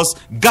 of course,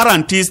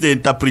 guarantees the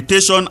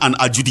interpretation and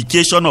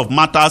adjudication of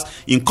matters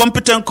in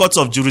competent courts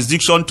of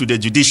jurisdiction to the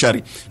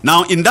judiciary.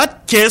 Now, in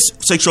that case,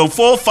 section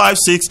 4, 5,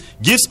 6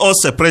 gives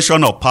us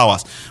separation of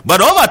powers.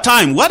 But over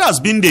time, what has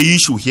been the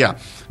issue here?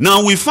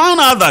 Now, we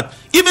found out that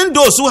even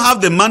those who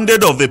have the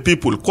mandate of the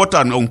people, quote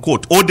and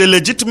unquote, or the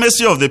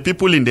legitimacy of the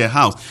people in their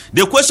house,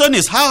 the question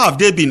is, how have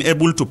they been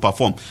able to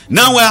perform?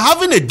 Now, we're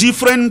having a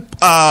different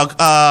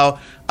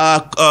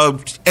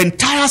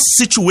entire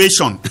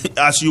situation,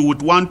 as you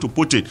would want to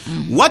put it.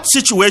 What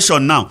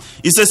situation now?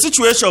 It's a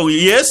situation where,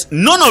 yes,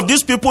 none of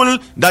these people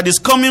that is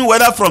coming,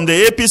 whether from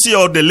the APC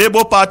or the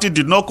Labour Party,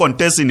 did not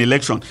contest in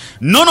election.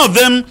 None of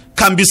them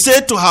can be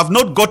said to have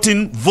not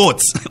gotten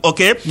votes,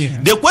 okay? Yeah.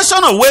 The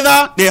question of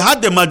whether they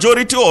had the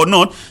majority or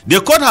not, the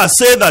court has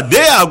said that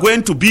they are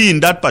going to be in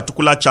that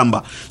particular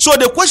chamber. So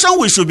the question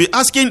we should be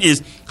asking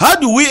is, how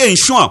do we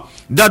ensure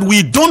that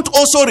we don't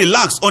also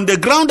relax on the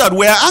ground that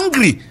we are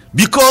angry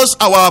because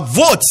our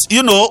votes,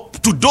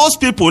 to those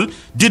people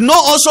did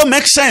not also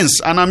make sense?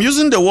 And I'm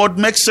using the word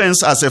make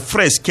sense as a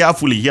phrase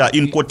carefully here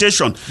in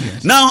quotation.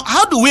 Yes. Now,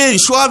 how do we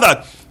ensure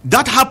that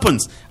that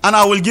happens? And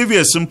I will give you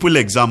a simple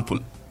example.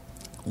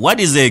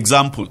 What is the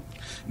example?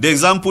 The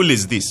example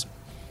is this.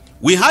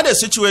 We had a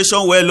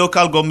situation where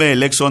local government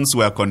elections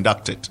were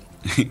conducted.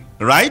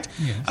 Right?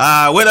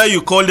 Yes. Whether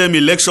you call them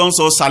elections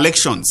or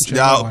selections,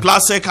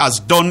 PLASEC has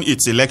done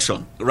its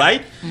election.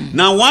 Right?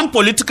 Now, one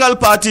political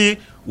party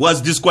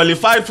was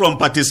disqualified from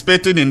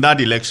participating in that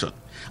election.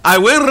 I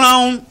went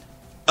around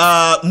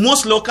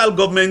most local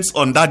governments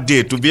on that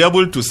day to be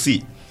able to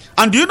see.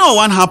 And do you know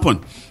what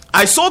happened?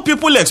 I saw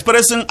people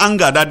expressing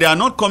anger that they are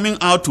not coming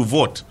out to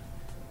vote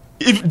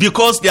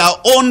because their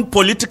own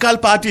political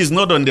party is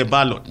not on the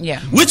ballot.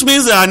 Yeah. Which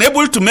means they are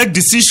unable to make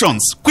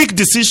decisions, quick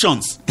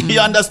decisions. You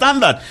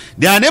understand that?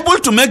 They are unable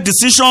to make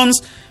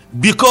decisions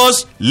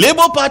because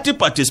Labour Party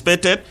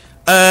participated,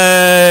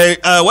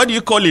 what do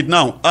you call it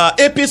now?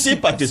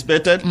 APC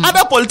participated.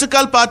 Other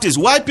political parties,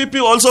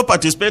 YPP also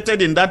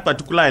participated in that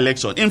particular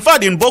election. In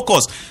fact, in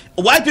Bokos,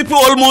 YPP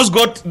almost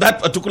got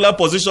that particular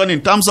position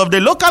in terms of the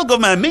local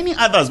government and many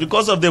others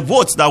because of the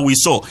votes that we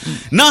saw.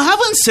 Now,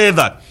 having said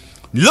that,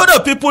 a lot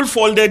of people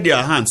folded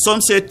their hands.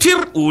 Some say,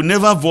 we will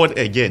never vote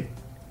again.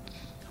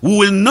 We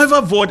will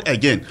never vote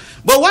again.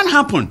 But what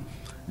happened?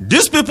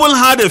 These people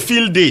had a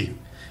field day.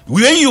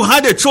 When you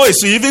had a choice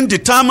to even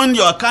determine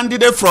your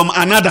candidate from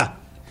another,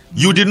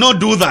 you did not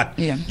do that.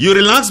 Yeah. You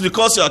relaxed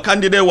because your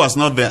candidate was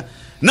not there.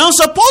 Now,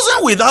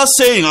 supposing without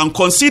saying and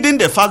conceding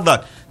the fact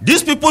that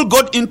these people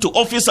got into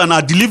office and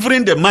are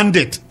delivering the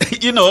mandate,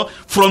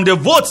 from the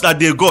votes that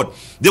they got,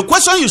 the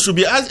question you should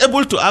be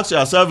able to ask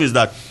yourself is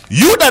that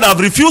you that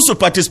have refused to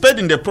participate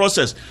in the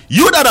process,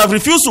 you that have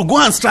refused to go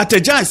and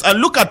strategize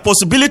and look at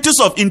possibilities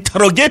of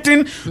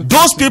interrogating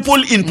those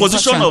people in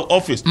position of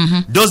office,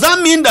 does that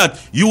mean that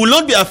you will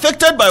not be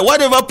affected by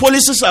whatever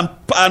policies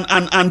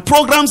and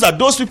programs that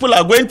those people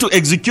are going to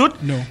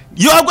execute? No.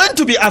 You are going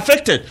to be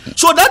affected.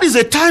 So that is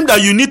a time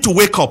that you need to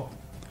wake up.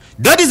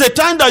 That is a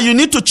time that you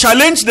need to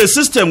challenge the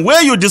system,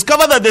 where you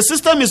discover that the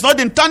system is not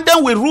in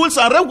tandem with rules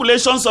and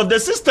regulations of the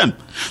system.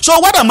 So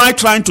what am I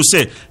trying to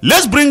say?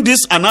 Let's bring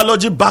this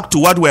analogy back to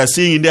what we are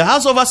seeing in the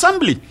House of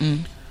Assembly.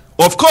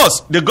 Of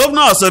course, the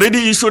governor has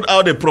already issued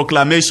out a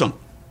proclamation.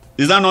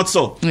 Is that not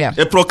so? Yeah.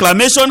 A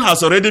proclamation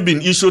has already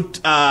been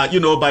issued, by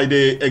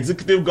the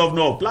executive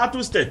governor of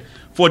Plateau State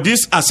for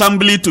this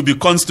assembly to be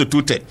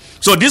constituted.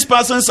 So these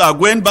persons are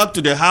going back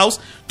to the house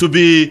to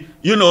be,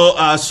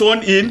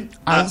 sworn in,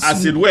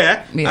 as it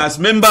were, as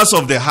members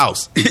of the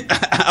house.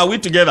 Are we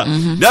together?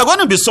 They are going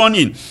to be sworn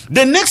in.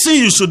 The next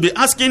thing you should be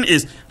asking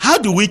is, how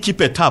do we keep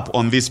a tap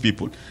on these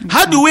people?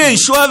 How do we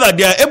ensure that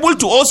they are able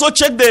to also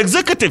check the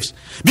executives?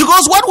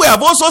 Because what we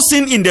have also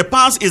seen in the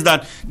past is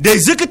that the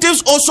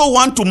executives also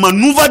want to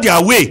maneuver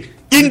their way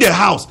in the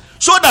house,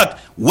 so that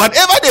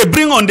whatever they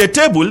bring on the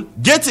table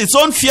gets its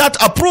own fiat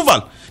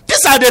approval.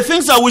 These are the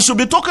things that we should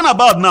be talking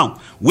about now.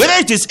 Whether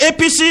it is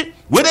APC,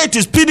 whether it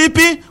is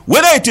PDP,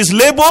 whether it is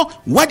Labour,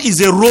 what is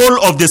the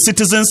role of the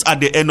citizens at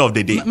the end of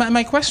the day?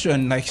 My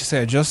question, like you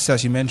said, just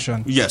as you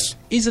mentioned, yes,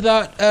 is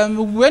that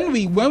when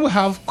we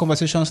have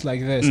conversations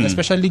like this,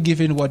 especially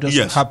given what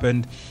just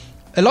happened,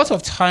 a lot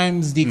of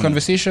times the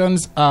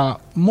conversations are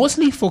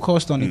mostly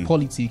focused on the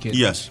politics.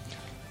 Yes.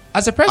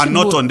 As a person and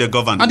not on the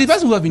government. And the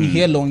person who have been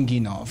here long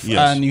enough,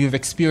 and you've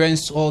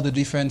experienced all the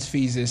different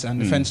phases and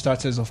different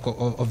starters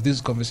of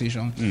this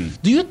conversation,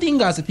 do you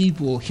think as a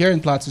people here in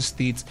Plateau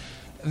State,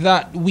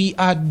 that we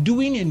are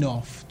doing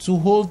enough to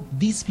hold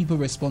these people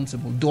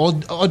responsible?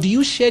 Or do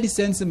you share the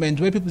sentiment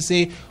where people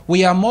say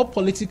we are more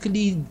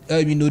politically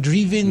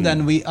driven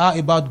than we are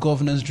about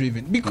governance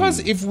driven? Because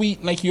if we,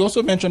 like you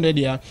also mentioned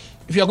earlier,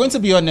 if you are going to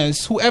be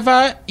honest,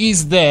 whoever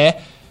is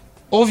there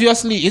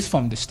obviously is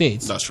from the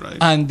states. That's right.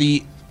 And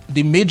the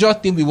major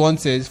thing we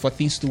want is for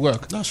things to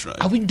work. That's right.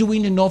 Are we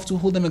doing enough to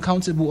hold them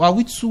accountable? Are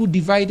we too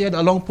divided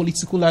along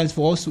political lines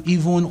for us to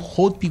even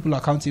hold people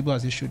accountable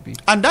as they should be?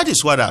 And that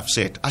is what I've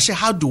said. I say,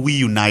 how do we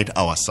unite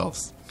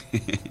ourselves?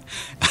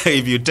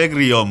 If you take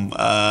Riom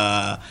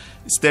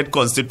state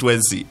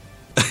constituency,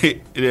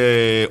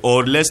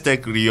 or let's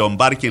take Riom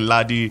Barkin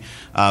Ladi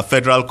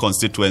federal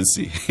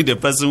constituency, the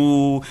person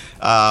who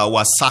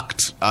was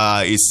sacked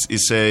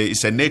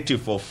is a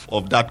native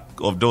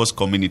of those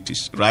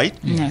communities, right?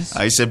 Yes.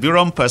 It's a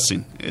Birom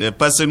person. The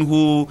person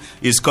who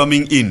is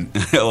coming in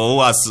or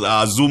who has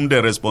assumed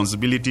the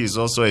responsibility is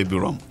also a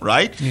Birom,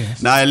 right?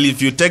 Yes. Now,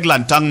 if you take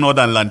Lantang North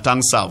and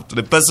Lantang South,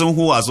 the person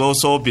who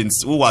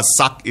was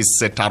sacked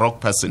is a Tarok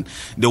person.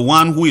 The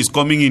one who is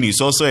coming in is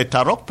also a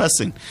Tarok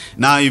person.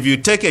 Now, if you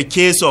take a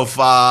case of,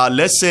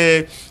 let's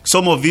say,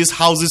 some of these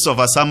houses of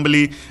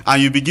assembly,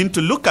 and you begin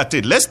to look at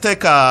it. Let's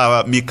take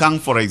Mikang,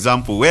 for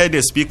example, where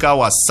the speaker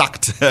was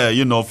sacked,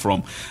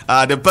 from.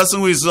 The person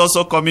who is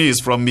also coming is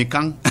from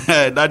Mikang.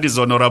 That is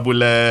Honorable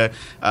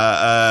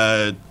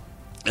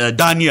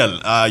Daniel,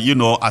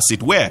 as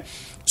it were.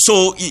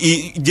 So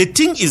the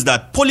thing is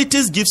that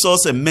politics gives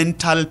us a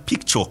mental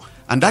picture.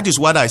 And that is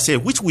what I say,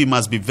 which we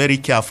must be very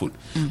careful.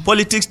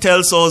 Politics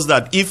tells us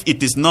that if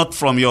it is not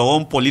from your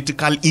own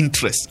political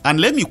interest, and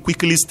let me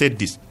quickly state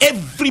this,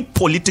 every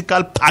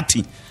political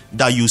party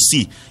that you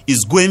see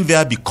is going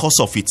there because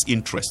of its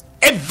interest.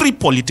 Every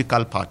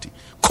political party.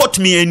 Quote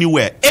me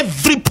anywhere.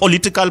 Every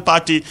political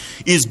party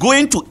is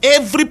going to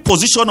every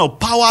position of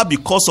power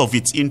because of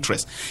its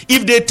interest.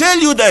 If they tell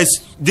you that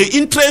it's the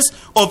interest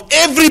of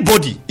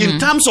everybody in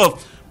terms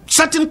of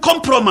certain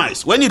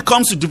compromise when it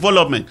comes to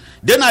development,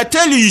 then I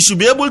tell you should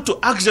be able to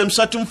ask them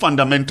certain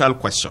fundamental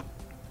questions.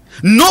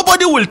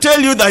 Nobody will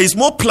tell you that he's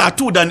more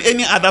plateau than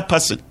any other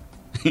person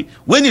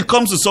when it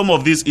comes to some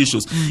of these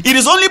issues. It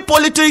is only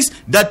politics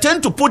that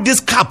tend to put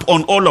this cap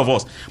on all of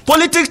us.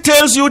 Politics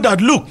tells you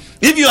that, look,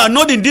 if you are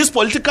not in this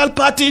political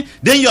party,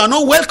 then you are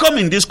not welcome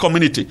in this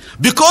community.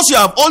 Because you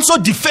have also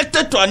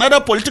defected to another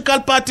political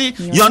party,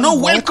 you are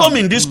not welcome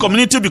in this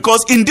community,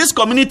 because in this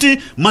community,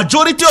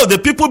 majority of the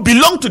people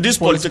belong to this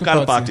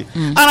political party.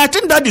 And I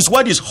think that is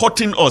what is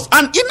hurting us.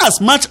 And in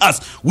as much as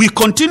we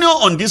continue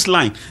on this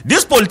line,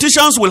 these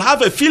politicians will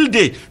have a field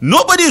day.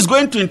 Nobody is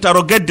going to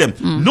interrogate them.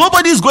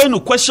 Nobody is going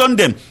to question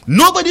them.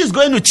 Nobody is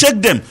going to check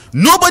them.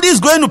 Nobody is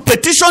going to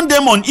petition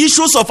them on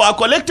issues of our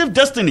collective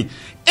destiny.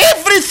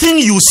 Everything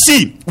you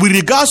see with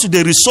regards to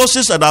the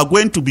resources that are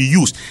going to be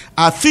used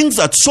are things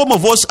that some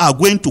of us are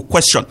going to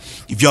question.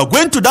 If you are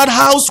going to that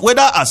house,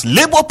 whether as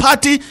Labour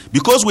Party,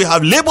 because we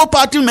have Labour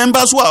Party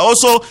members who are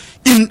also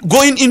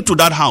going into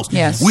that house.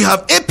 Yes. We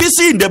have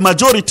APC in the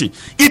majority.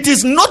 It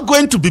is not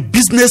going to be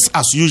business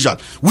as usual.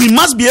 We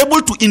must be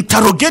able to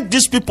interrogate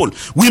these people.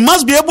 We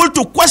must be able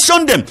to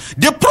question them.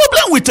 The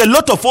problem with a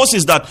lot of us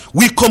is that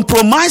we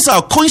compromise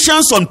our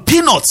conscience on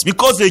peanuts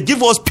because they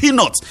give us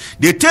peanuts.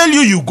 They tell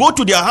you go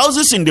to their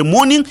houses in the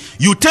morning,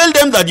 you tell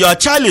them that your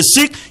child is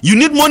sick, you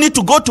need money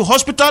to go to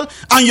hospital,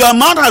 and your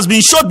amount has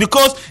been short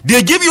because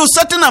they give you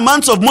certain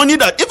amounts of money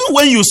that even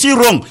when you see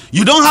wrong,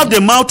 you don't have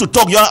the mouth to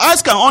talk. Your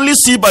eyes can only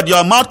see, but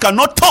your mouth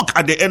cannot talk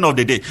at the end of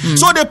the day.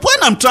 So the point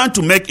I'm trying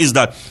to make is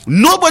that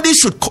nobody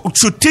should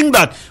think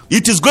that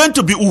it is going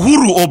to be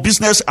uhuru or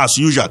business as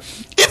usual.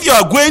 If you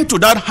are going to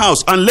that house,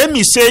 and let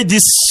me say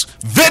this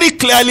very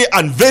clearly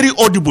and very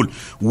audible,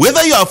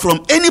 whether you are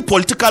from any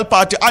political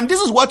party, and this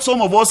is what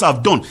some of us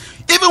have done,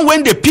 even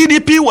when the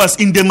PDP was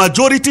in the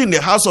majority in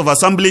the House of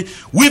Assembly,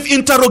 we've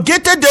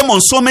interrogated them on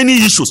so many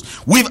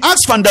issues. We've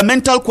asked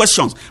fundamental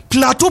questions.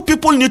 Plateau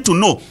people need to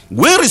know,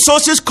 when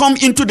resources come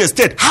into the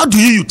state, how do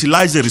you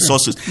utilize the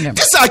resources?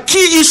 These are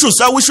key issues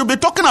that we should be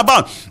talking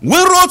about.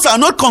 When roads are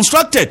not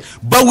constructed,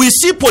 but we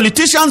see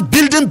politicians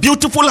building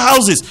beautiful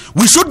houses,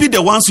 we should be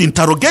the ones to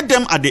interrogate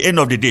them at the end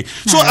of the day.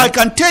 So I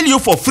can tell you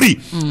for free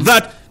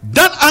that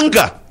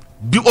anger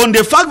on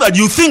the fact that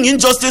you think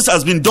injustice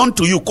has been done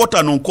to you, quote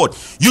and unquote,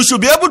 you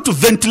should be able to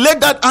ventilate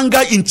that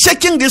anger in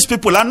checking these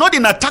people and not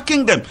in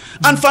attacking them.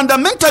 And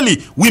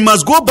fundamentally, we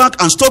must go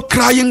back and stop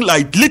crying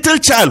like little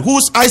child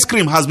whose ice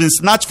cream has been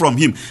snatched from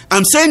him.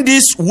 I'm saying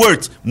these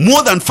words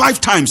more than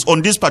 5 times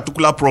on this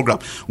particular program.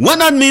 What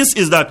that means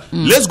is that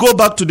let's go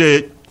back to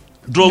the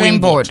drawing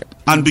board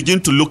and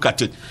begin to look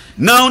at it.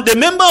 Now, the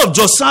member of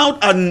Jos South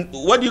and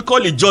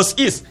Jos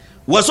East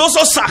was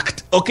also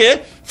sacked,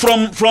 okay,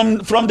 from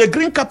the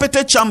green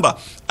carpeted chamber.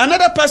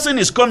 Another person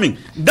is coming.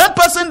 That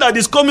person that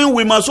is coming,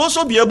 we must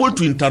also be able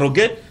to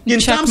interrogate in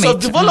terms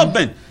of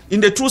development, in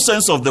the true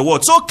sense of the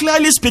word. So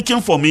clearly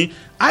speaking for me,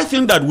 I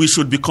think that we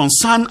should be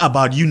concerned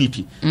about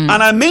unity. And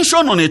I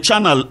mentioned on a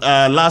channel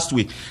last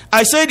week,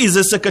 I said is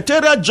a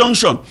secretariat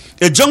junction,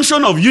 a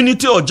junction of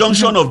unity or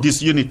junction of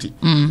disunity.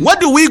 What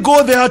do we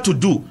go there to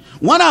do?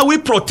 What are we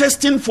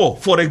protesting for?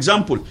 For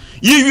example,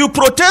 if you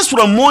protest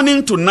from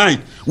morning to night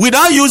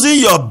without using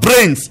your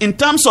brains in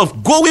terms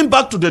of going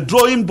back to the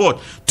drawing board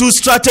to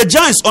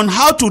strategize on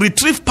how to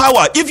retrieve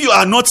power if you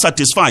are not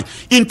satisfied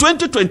in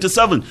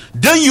 2027,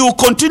 then you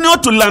continue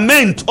to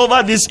lament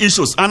over these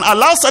issues and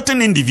allow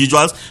certain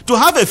individuals to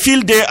have a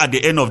field day at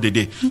the end of the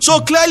day. So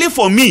clearly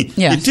for me,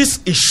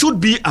 it should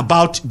be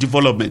about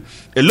development.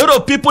 A lot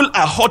of people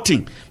are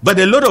hurting, but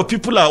a lot of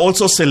people are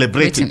also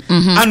celebrating.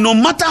 And no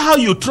matter how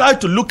you try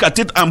to look at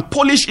it and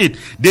polish it,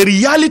 the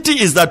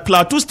reality is that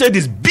Plateau State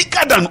is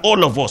bigger than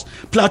all of us.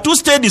 Plateau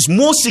State is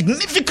more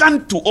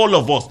significant to all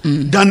of us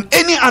than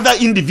any other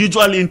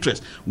individual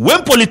interest.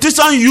 When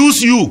politicians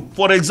use you,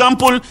 for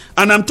example,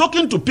 and I'm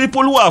talking to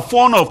people who are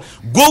fond of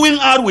going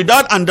out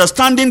without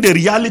understanding the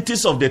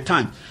realities of the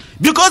time.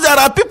 Because there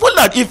are people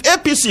that if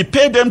APC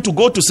pay them to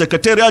go to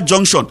Secretariat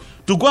Junction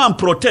to go and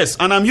protest,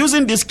 and I'm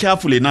using this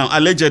carefully now,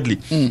 allegedly.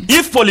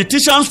 If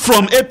politicians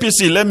from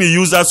APC, let me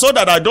use that so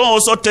that I don't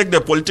also take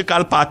the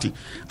political party,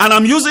 and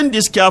I'm using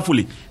this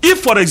carefully.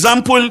 If, for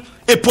example,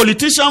 a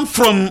politician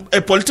from a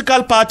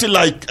political party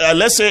like,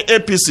 let's say,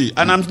 APC,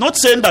 and I'm not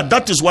saying that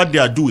that is what they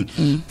are doing,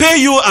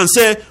 pay you and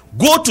say,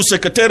 go to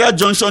Secretariat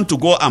Junction to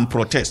go and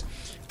protest.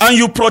 And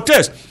you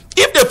protest.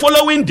 If the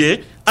following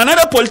day,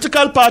 another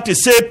political party,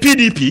 say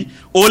PDP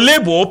or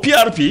Labour or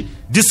PRP,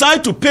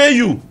 decide to pay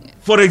you,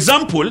 for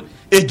example,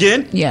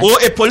 again, or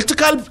a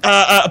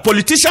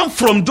politician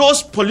from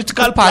those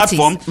political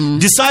platforms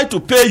decide to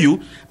pay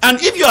you, and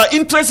if your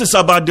interest is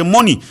about the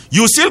money,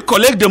 you still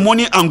collect the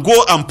money and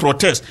go and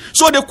protest.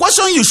 So the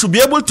question you should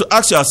be able to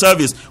ask yourself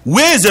is,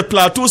 where is the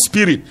Plateau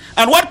spirit?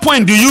 At what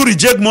point do you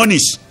reject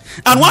monies?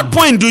 At what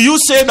point do you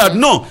say that,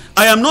 no,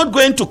 I am not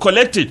going to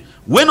collect it?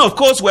 When, of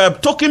course, we are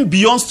talking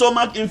beyond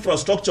stomach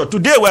infrastructure.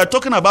 Today, we are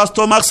talking about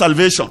stomach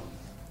salvation.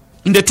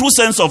 In the true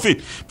sense of it,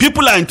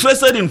 people are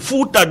interested in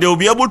food that they will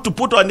be able to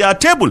put on their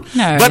table.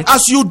 But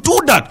as you do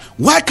that,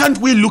 why can't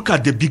we look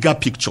at the bigger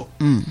picture?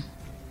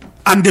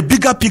 And the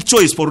bigger picture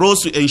is for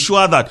us to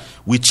ensure that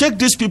we check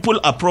these people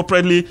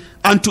appropriately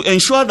and to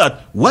ensure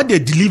that what they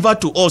deliver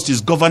to us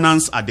is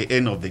governance at the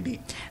end of the day.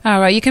 All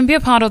right, you can be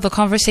a part of the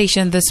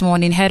conversation this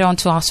morning. Head on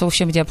to our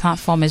social media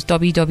platform is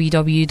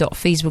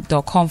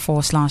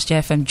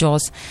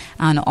www.facebook.com/JFMJaws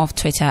and off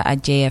Twitter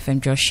at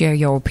JFMJaws. Share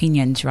your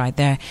opinions right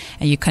there.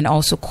 And you can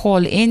also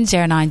call in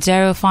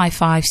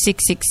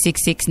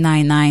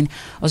 09055666699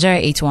 or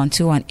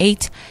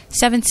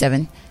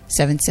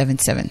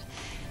 08121877777.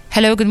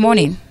 Hello, good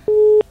morning.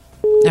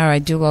 All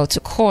right, do well to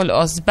call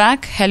us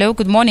back. Hello,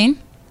 good morning.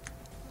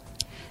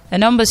 The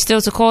number is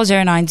still to call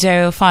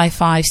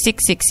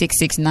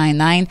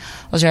 09055666699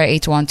 or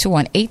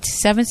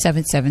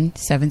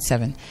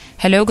 08121877777.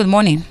 Hello, good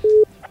morning.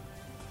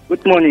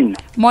 Good morning.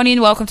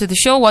 Morning, welcome to the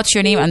show. What's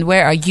your name and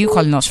where are you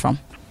calling us from?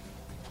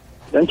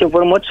 Thank you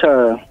very much.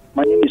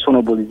 My name is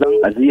Honorable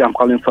Izang Azi. I'm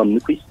calling from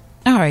Nukwis.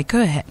 All right,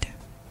 go ahead.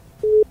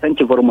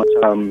 Thank you very much.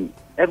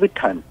 Every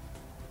time,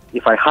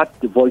 if I heard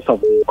the voice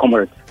of the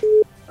comrade,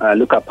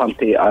 Luca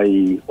Pampe,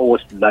 I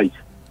always liked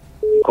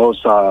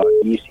because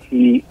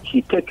he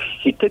take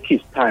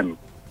his time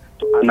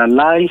to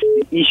analyze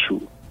the issue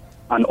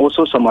and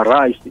also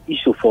summarize the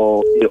issue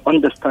for the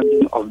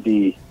understanding of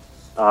the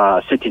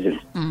citizens.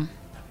 And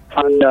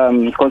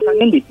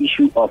concerning the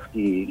issue of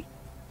the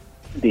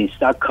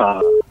SAC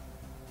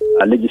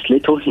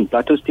legislator in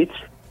Plateau State,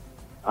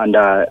 and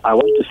I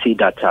want to say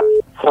that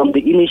from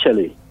the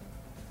initially,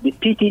 the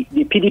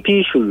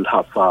PDP should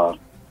have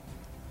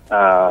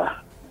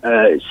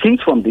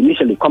since from the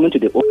initially coming to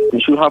the office, they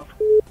should have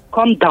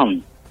come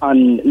down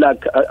and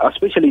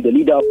especially the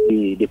leader of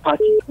the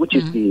party, which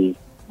is the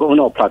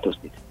governor of Plateau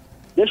State.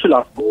 They should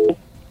have go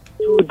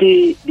to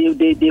the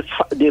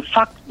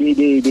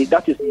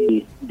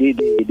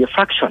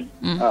faction,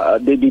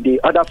 the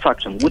other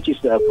faction, which is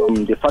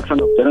from the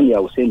faction of Jeremy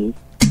Hussein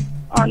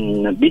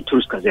and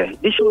Bitrus Kazer.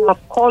 They should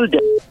have called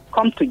them,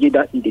 come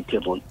together in the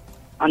table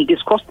and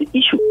discuss the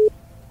issue.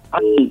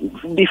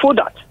 And before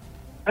that,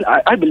 and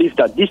I believe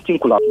that this thing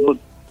could have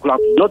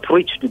not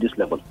reached to this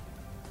level.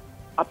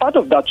 Apart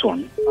of that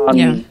one,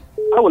 I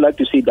would like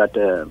to say that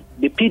the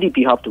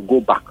PDP have to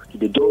go back to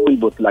the drawing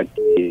board, like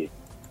the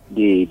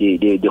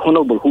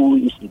honorable who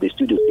is in the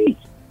studio says.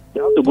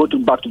 They have to go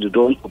back to the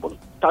drawing board.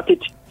 Start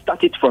it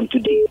from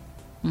today.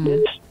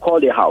 Let's call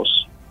the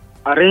house,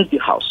 arrange the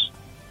house,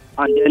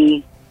 and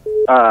then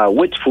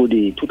wait for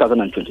the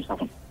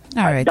 2027.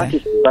 All right. That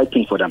is the right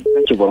thing for them.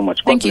 Thank you very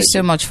much. Thank you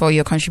so much for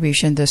your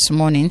contribution this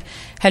morning.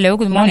 Hello,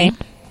 good morning.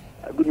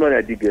 Good morning,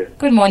 Adige.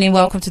 Good morning.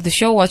 Welcome to the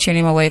show. What's your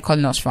name and where are you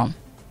calling us from?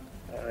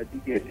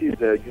 Adige, this is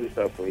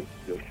Jusa for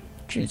introduction.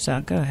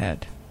 Jusa, go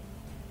ahead.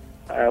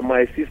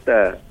 My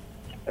sister,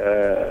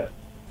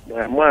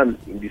 my mom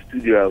in the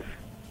studio have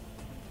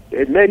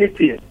said many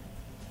things.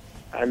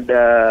 And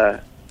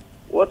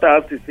what I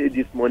have to say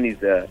this morning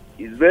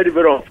is very,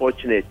 very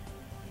unfortunate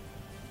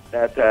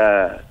that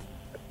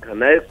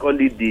can I call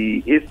it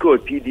the ESCO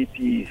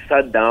PDP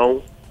sat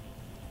down.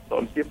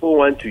 Some people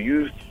want to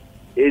use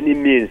any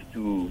means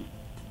to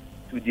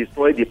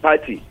destroy the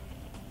party.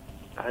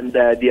 and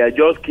they are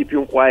just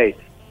keeping quiet.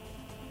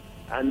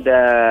 And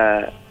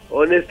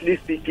honestly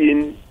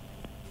speaking,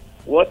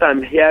 what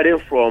I'm hearing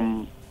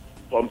from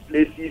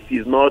places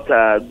is not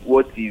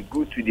what is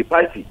good to the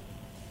party.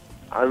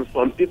 And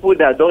some people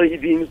that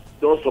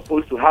don't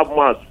supposed to have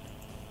mouth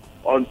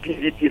on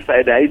PDP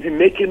side are even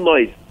making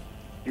noise,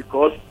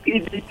 because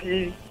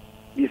PDP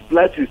is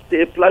Plateau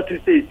State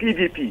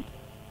PDP.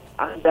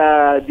 And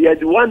they are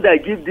the one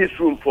that give this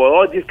room for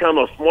all this kind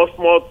of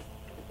small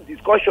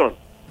discussion.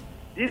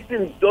 This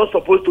thing not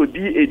supposed to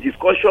be a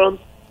discussion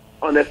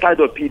on the side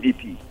of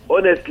PDP,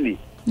 honestly.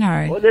 All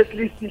right.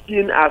 Honestly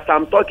speaking, as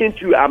I'm talking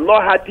to you, I'm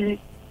not happy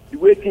the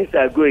way things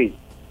are going.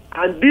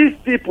 And these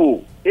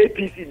people,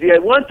 APC, they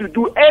want to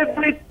do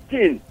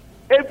everything,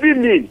 every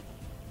means.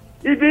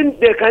 Even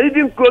they can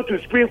even go to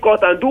Supreme Court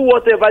and do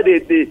whatever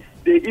they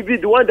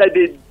even the one that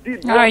they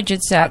did. All right,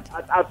 Judson.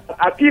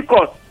 At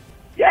Court.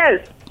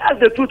 Yes, that's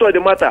the truth of the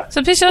matter.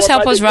 So please just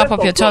help us wrap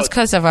up your thoughts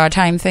because of our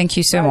time. Thank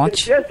you so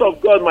much. By the grace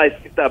of God, my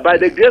sister, by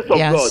the grace of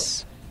God,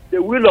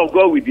 the will of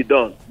God will be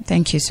done.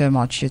 Thank you so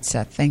much,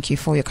 Judson. Thank you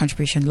for your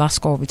contribution. Last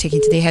call we're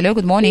taking today. Hello,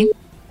 good morning.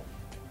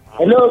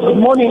 Hello, good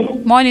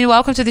morning. Morning,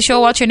 welcome to the show.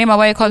 What's your name and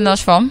where are you calling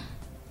us from?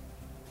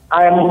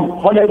 I am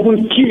Honorable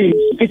Chief,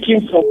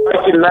 speaking from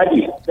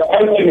Ladi, the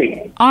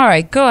ultimate. All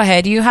right, go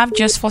ahead. You have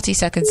just 40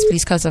 seconds,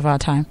 please, because of our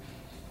time.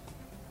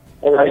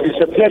 All right,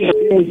 it's a pleasure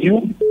being with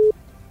you.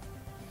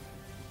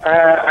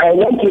 I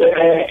want to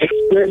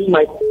express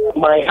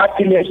my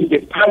happiness with the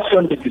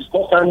passion, the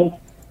discussion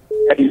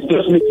that is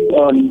just making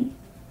on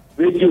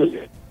radio.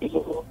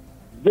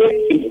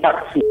 Very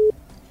impactful.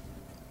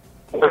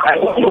 I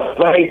want to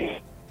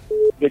advise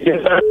the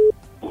general.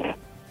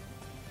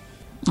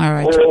 All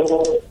right.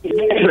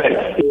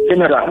 In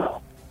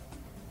general,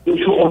 they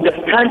should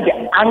understand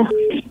the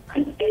angst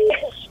and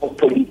ethics of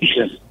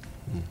politicians.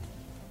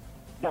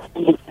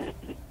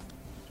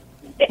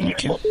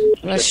 Okay.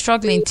 We're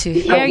struggling to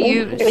hear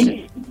you.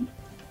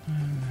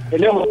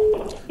 Hello,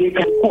 they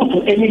can go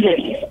to any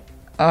level.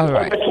 All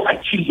right. To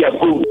achieve their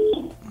goals.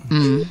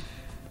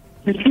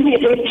 Between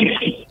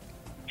APC,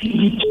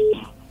 PDP,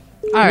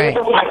 all right.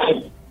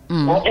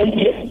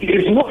 There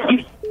is no.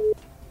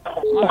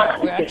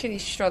 We're actually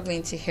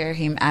struggling to hear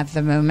him at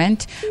the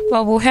moment.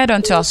 Well, we'll head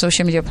on to our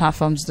social media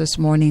platforms this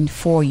morning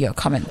for your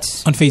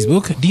comments. On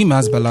Facebook,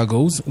 Dimas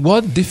Balagos,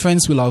 what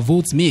difference will our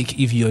votes make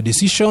if your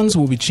decisions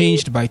will be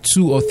changed by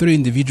 2 or 3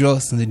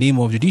 individuals in the name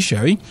of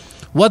judiciary?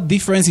 What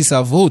difference is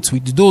our vote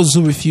with those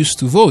who refuse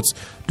to vote?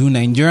 Do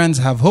Nigerians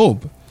have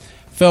hope?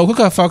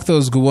 Felkuka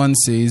Factors Gowon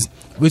says,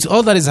 with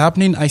all that is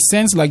happening, I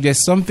sense like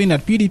there's something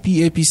that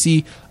PDP,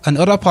 APC and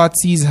other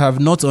parties have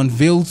not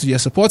unveiled to their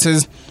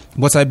supporters,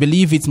 but I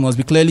believe it must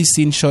be clearly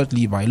seen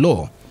shortly by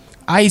law.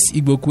 Ice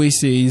Igbokwe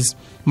says,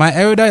 my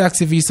erudite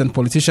activist and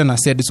politician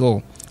has said it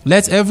all.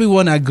 Let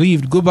everyone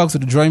aggrieved go back to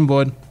the drawing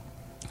board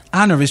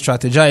and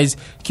re-strategize,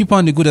 keep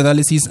on the good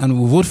analysis, and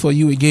we'll vote for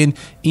you again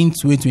in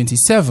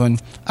 2027.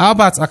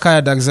 Albert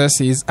Akaya Dagza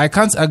says, I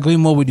can't agree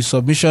more with the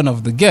submission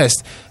of the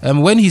guest.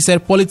 When he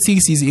said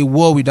politics is a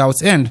war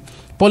without end.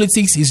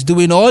 Politics is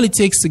doing all it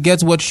takes to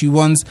get what she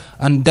wants,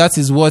 and that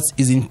is what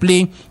is in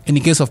play in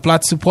the case of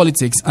Plateau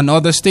politics and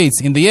other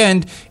states. In the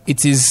end,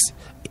 it is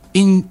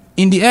in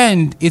the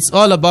end, it's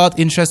all about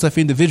interest of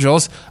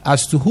individuals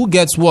as to who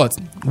gets what,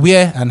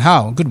 where, and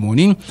how. Good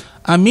morning.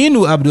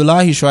 Aminu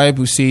Abdullahi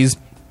Shuaibu says,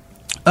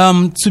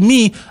 to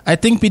me, I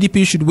think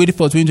PDP should wait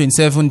for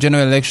 2027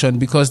 general election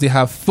because they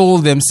have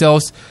failed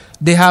themselves.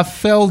 They have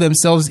failed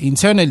themselves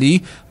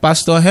internally.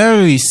 Pastor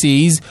Henry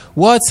says,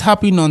 what's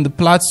happening on the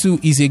plateau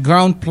is a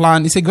ground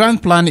plan. It's a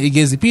grand plan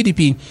against the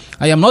PDP.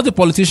 I am not a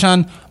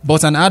politician,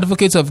 but an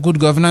advocate of good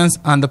governance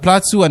and the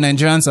plateau and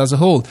Nigerians as a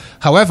whole.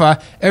 However,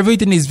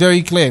 everything is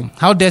very clear.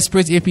 How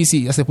desperate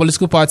APC as a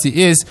political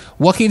party is,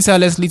 working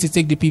tirelessly to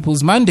take the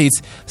people's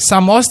mandates.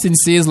 Sam Austin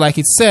says, like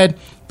it said,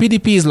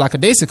 PDP is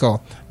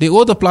lackadaisical. They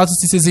owe the Plateau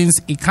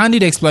citizens a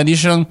candid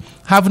explanation,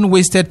 having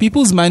wasted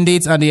people's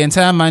mandates and the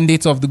entire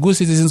mandate of the good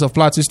citizens of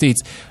Plateau State.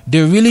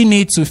 They really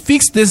need to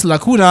fix this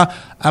lacuna.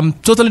 I'm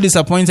totally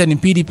disappointed in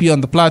PDP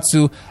on the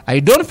Plateau. I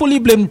don't fully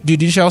blame the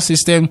judicial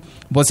system,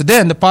 but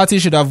then the party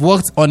should have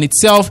worked on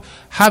itself,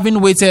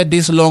 having waited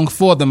this long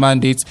for the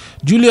mandate.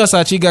 Julius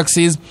Achigak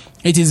says,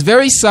 it is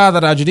very sad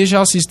that our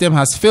judicial system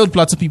has failed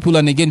Plateau people,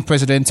 and again,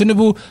 President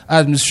Tinubu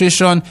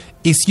administration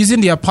is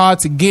using their power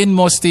to gain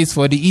more states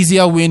for the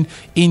easier win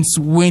in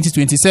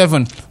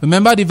 2027.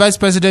 Remember the vice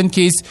president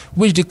case,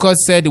 which the court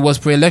said it was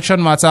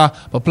pre-election matter,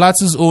 but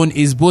Plateau's own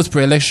is both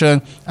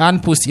pre-election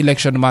and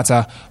post-election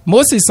matter.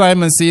 Moses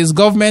Simon says,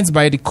 government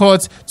by the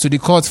court to the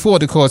court for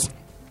the court.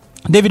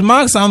 David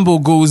Mark Sambo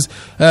goes,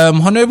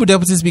 Honorable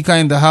Deputy Speaker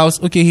in the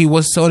House, okay, he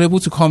was unable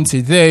to come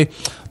today.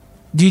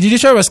 The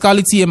judicial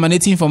rascality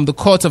emanating from the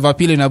Court of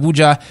Appeal in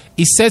Abuja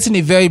is setting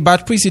a very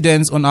bad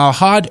precedent on our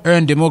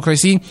hard-earned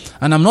democracy,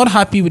 and I'm not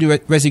happy with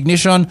the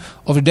resignation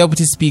of the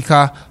Deputy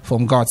Speaker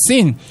from God's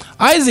sin.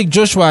 Isaac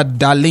Joshua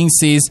Darling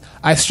says,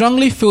 I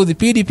strongly feel the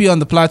PDP on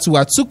the plateau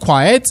are too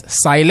quiet,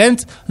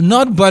 silent,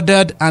 not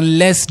bothered, and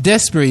less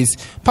desperate.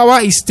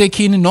 Power is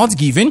taken, not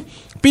given.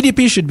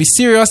 PDP should be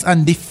serious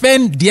and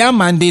defend their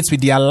mandates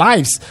with their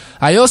lives.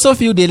 I also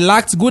feel they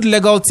lacked good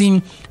legal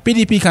team.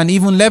 PDP can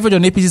even leverage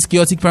on APC's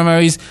chaotic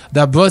primaries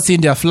that brought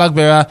in their flag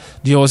bearer.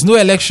 There was no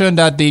election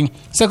that day.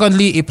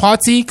 Secondly, a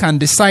party can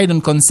decide on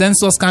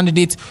consensus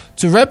candidates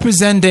to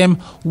represent them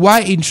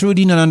while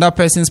intruding on another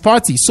person's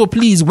party. So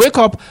please wake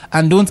up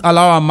and don't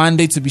allow our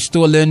mandate to be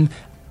stolen.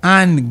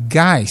 And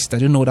guys, I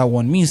don't know what that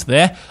one means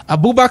there.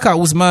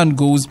 Abubakar Usman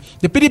goes,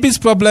 the PDP's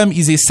problem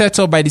is a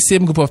setup by the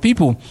same group of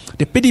people.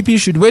 The PDP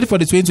should wait for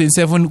the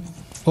 2027.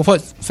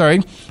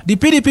 The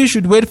PDP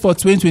should wait for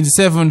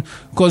 2027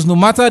 because no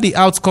matter the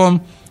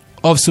outcome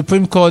of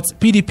Supreme Court,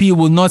 PDP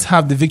will not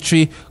have the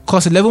victory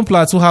because 11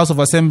 Plateau House of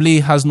Assembly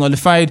has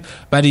nullified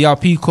by the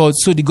RP Court,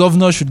 so the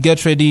governor should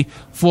get ready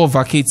for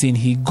vacating.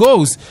 He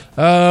goes.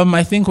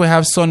 I think we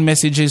have some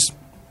messages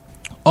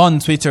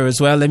on Twitter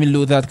as well. Let me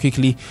load that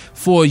quickly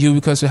for you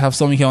because we have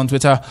some here on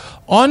Twitter.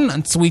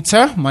 On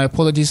Twitter, my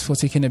apologies for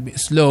taking a bit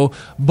slow.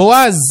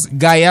 Boaz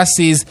Gaia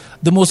says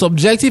the most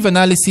objective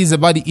analysis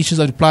about the issues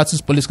of the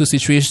Plateau's political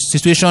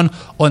situation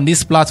on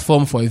this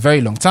platform for a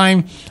very long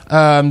time.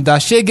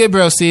 Dashe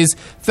Gabriel says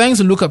thanks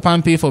to Luka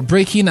Pampe for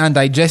breaking and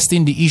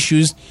digesting the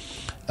issues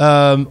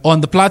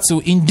on the Plateau.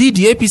 Indeed,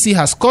 the APC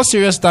has caused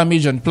serious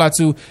damage on the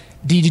Plateau.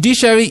 The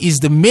judiciary is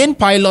the main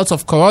pilot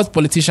of corrupt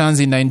politicians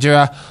in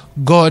Nigeria.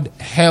 God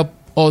help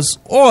us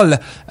all.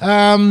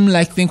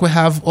 I think we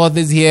have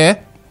others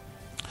here.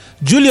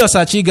 Julius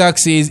Achigak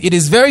says, it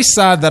is very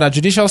sad that our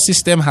judicial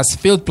system has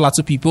failed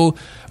Plateau people.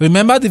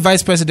 Remember the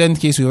vice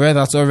president case, we read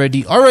that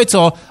already.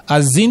 Orator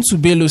Azin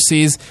Tubelo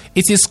says,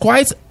 it is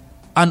quite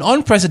an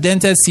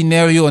unprecedented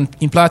scenario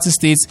in Plateau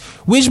states,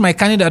 which my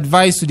candid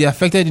advice to the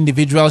affected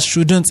individuals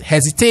shouldn't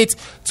hesitate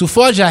to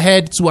forge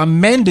ahead to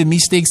amend the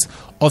mistakes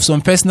of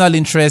some personal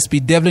interests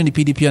bedeviling the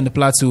PDP on the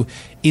Plateau.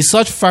 If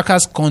such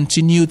fracas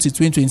continue to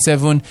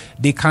 2027,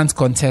 they can't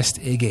contest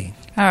again.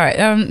 All right,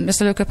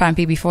 Mr. Luka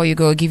Pampi, before you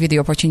go, I'll give you the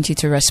opportunity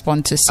to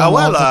respond to some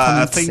of the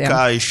comments. I think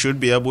I should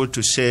be able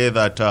to say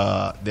that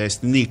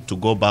there's need to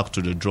go back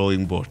to the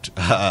drawing board.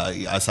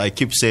 As I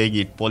keep saying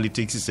it,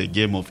 politics is a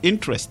game of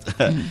interest.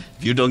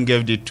 If you don't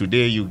get it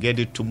today, you get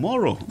it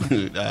tomorrow.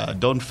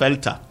 Don't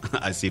falter,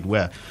 as it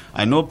were.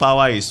 I know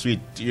power is sweet,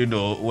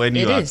 when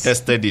you have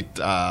tested it,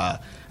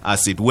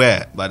 as it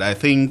were. But I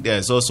think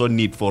there's also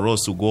need for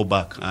us to go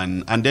back.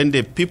 And then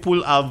the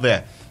people out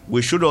there,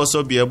 we should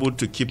also be able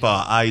to keep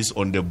our eyes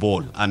on the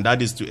ball, and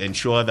that is to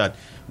ensure that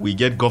we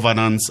get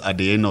governance at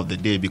the end of the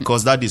day,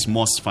 because that is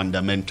most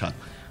fundamental.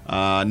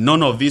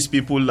 None of these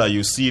people that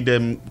you see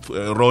them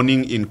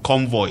running in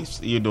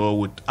convoys,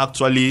 would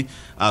actually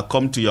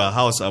come to your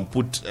house and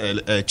put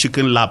a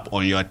chicken lap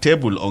on your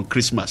table on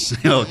Christmas,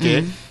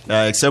 okay?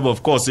 Except,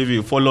 of course, if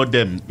you follow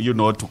them,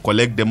 to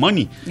collect the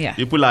money. Yeah.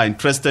 People are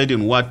interested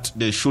in what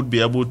they should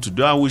be able to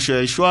do, and we should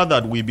ensure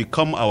that we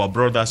become our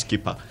brother's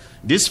keeper.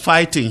 This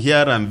fighting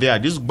here and there,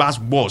 this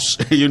boss,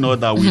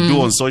 that we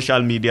do on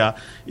social media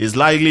is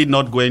likely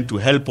not going to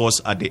help us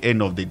at the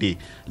end of the day.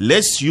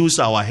 Let's use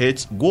our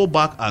heads, go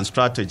back and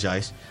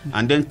strategize,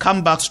 and then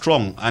come back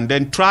strong, and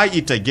then try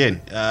it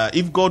again.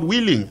 If God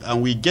willing,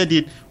 and we get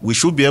it, we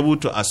should be able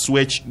to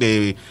assuage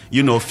the,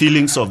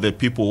 feelings of the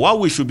people.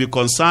 What we should be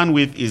concerned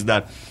with is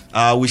that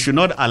we should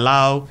not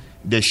allow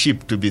the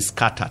sheep to be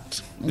scattered.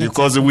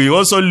 Because we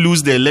also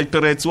lose the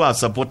electorates who have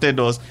supported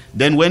us.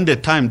 Then when the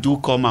time do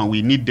come and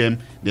we need them,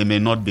 they may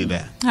not be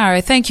there. All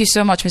right. Thank you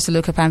so much, Mr.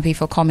 Luka Pampi,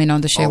 for coming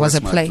on the show. Always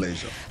it was a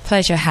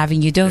pleasure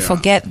having you. Don't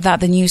forget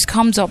that the news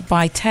comes up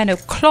by 10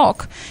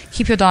 o'clock.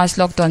 Keep your dials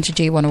locked on to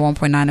J101.9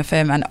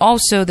 FM. And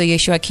also the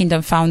Yeshua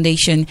Kingdom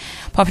Foundation,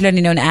 popularly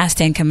known as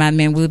 10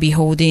 Commandment, will be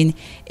holding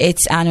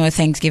its annual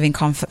Thanksgiving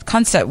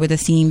concert with the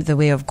theme, The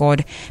Way of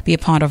God. Be a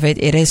part of it.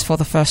 It is for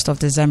the 1st of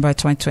December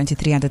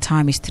 2023, and the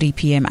time is 3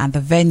 p.m. And the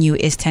venue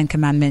is 10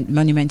 Commandment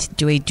Monument,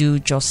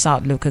 Duedu, Jos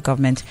South Local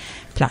Government,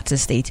 Plateau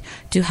State.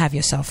 Do have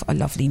yourself a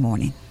lovely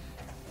morning.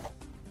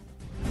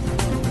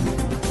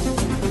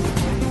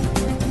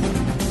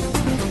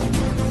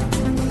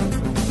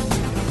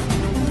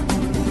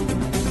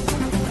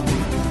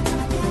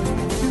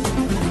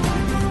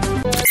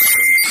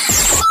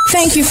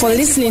 Thank you for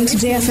listening to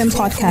JFM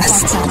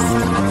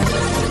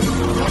Podcast.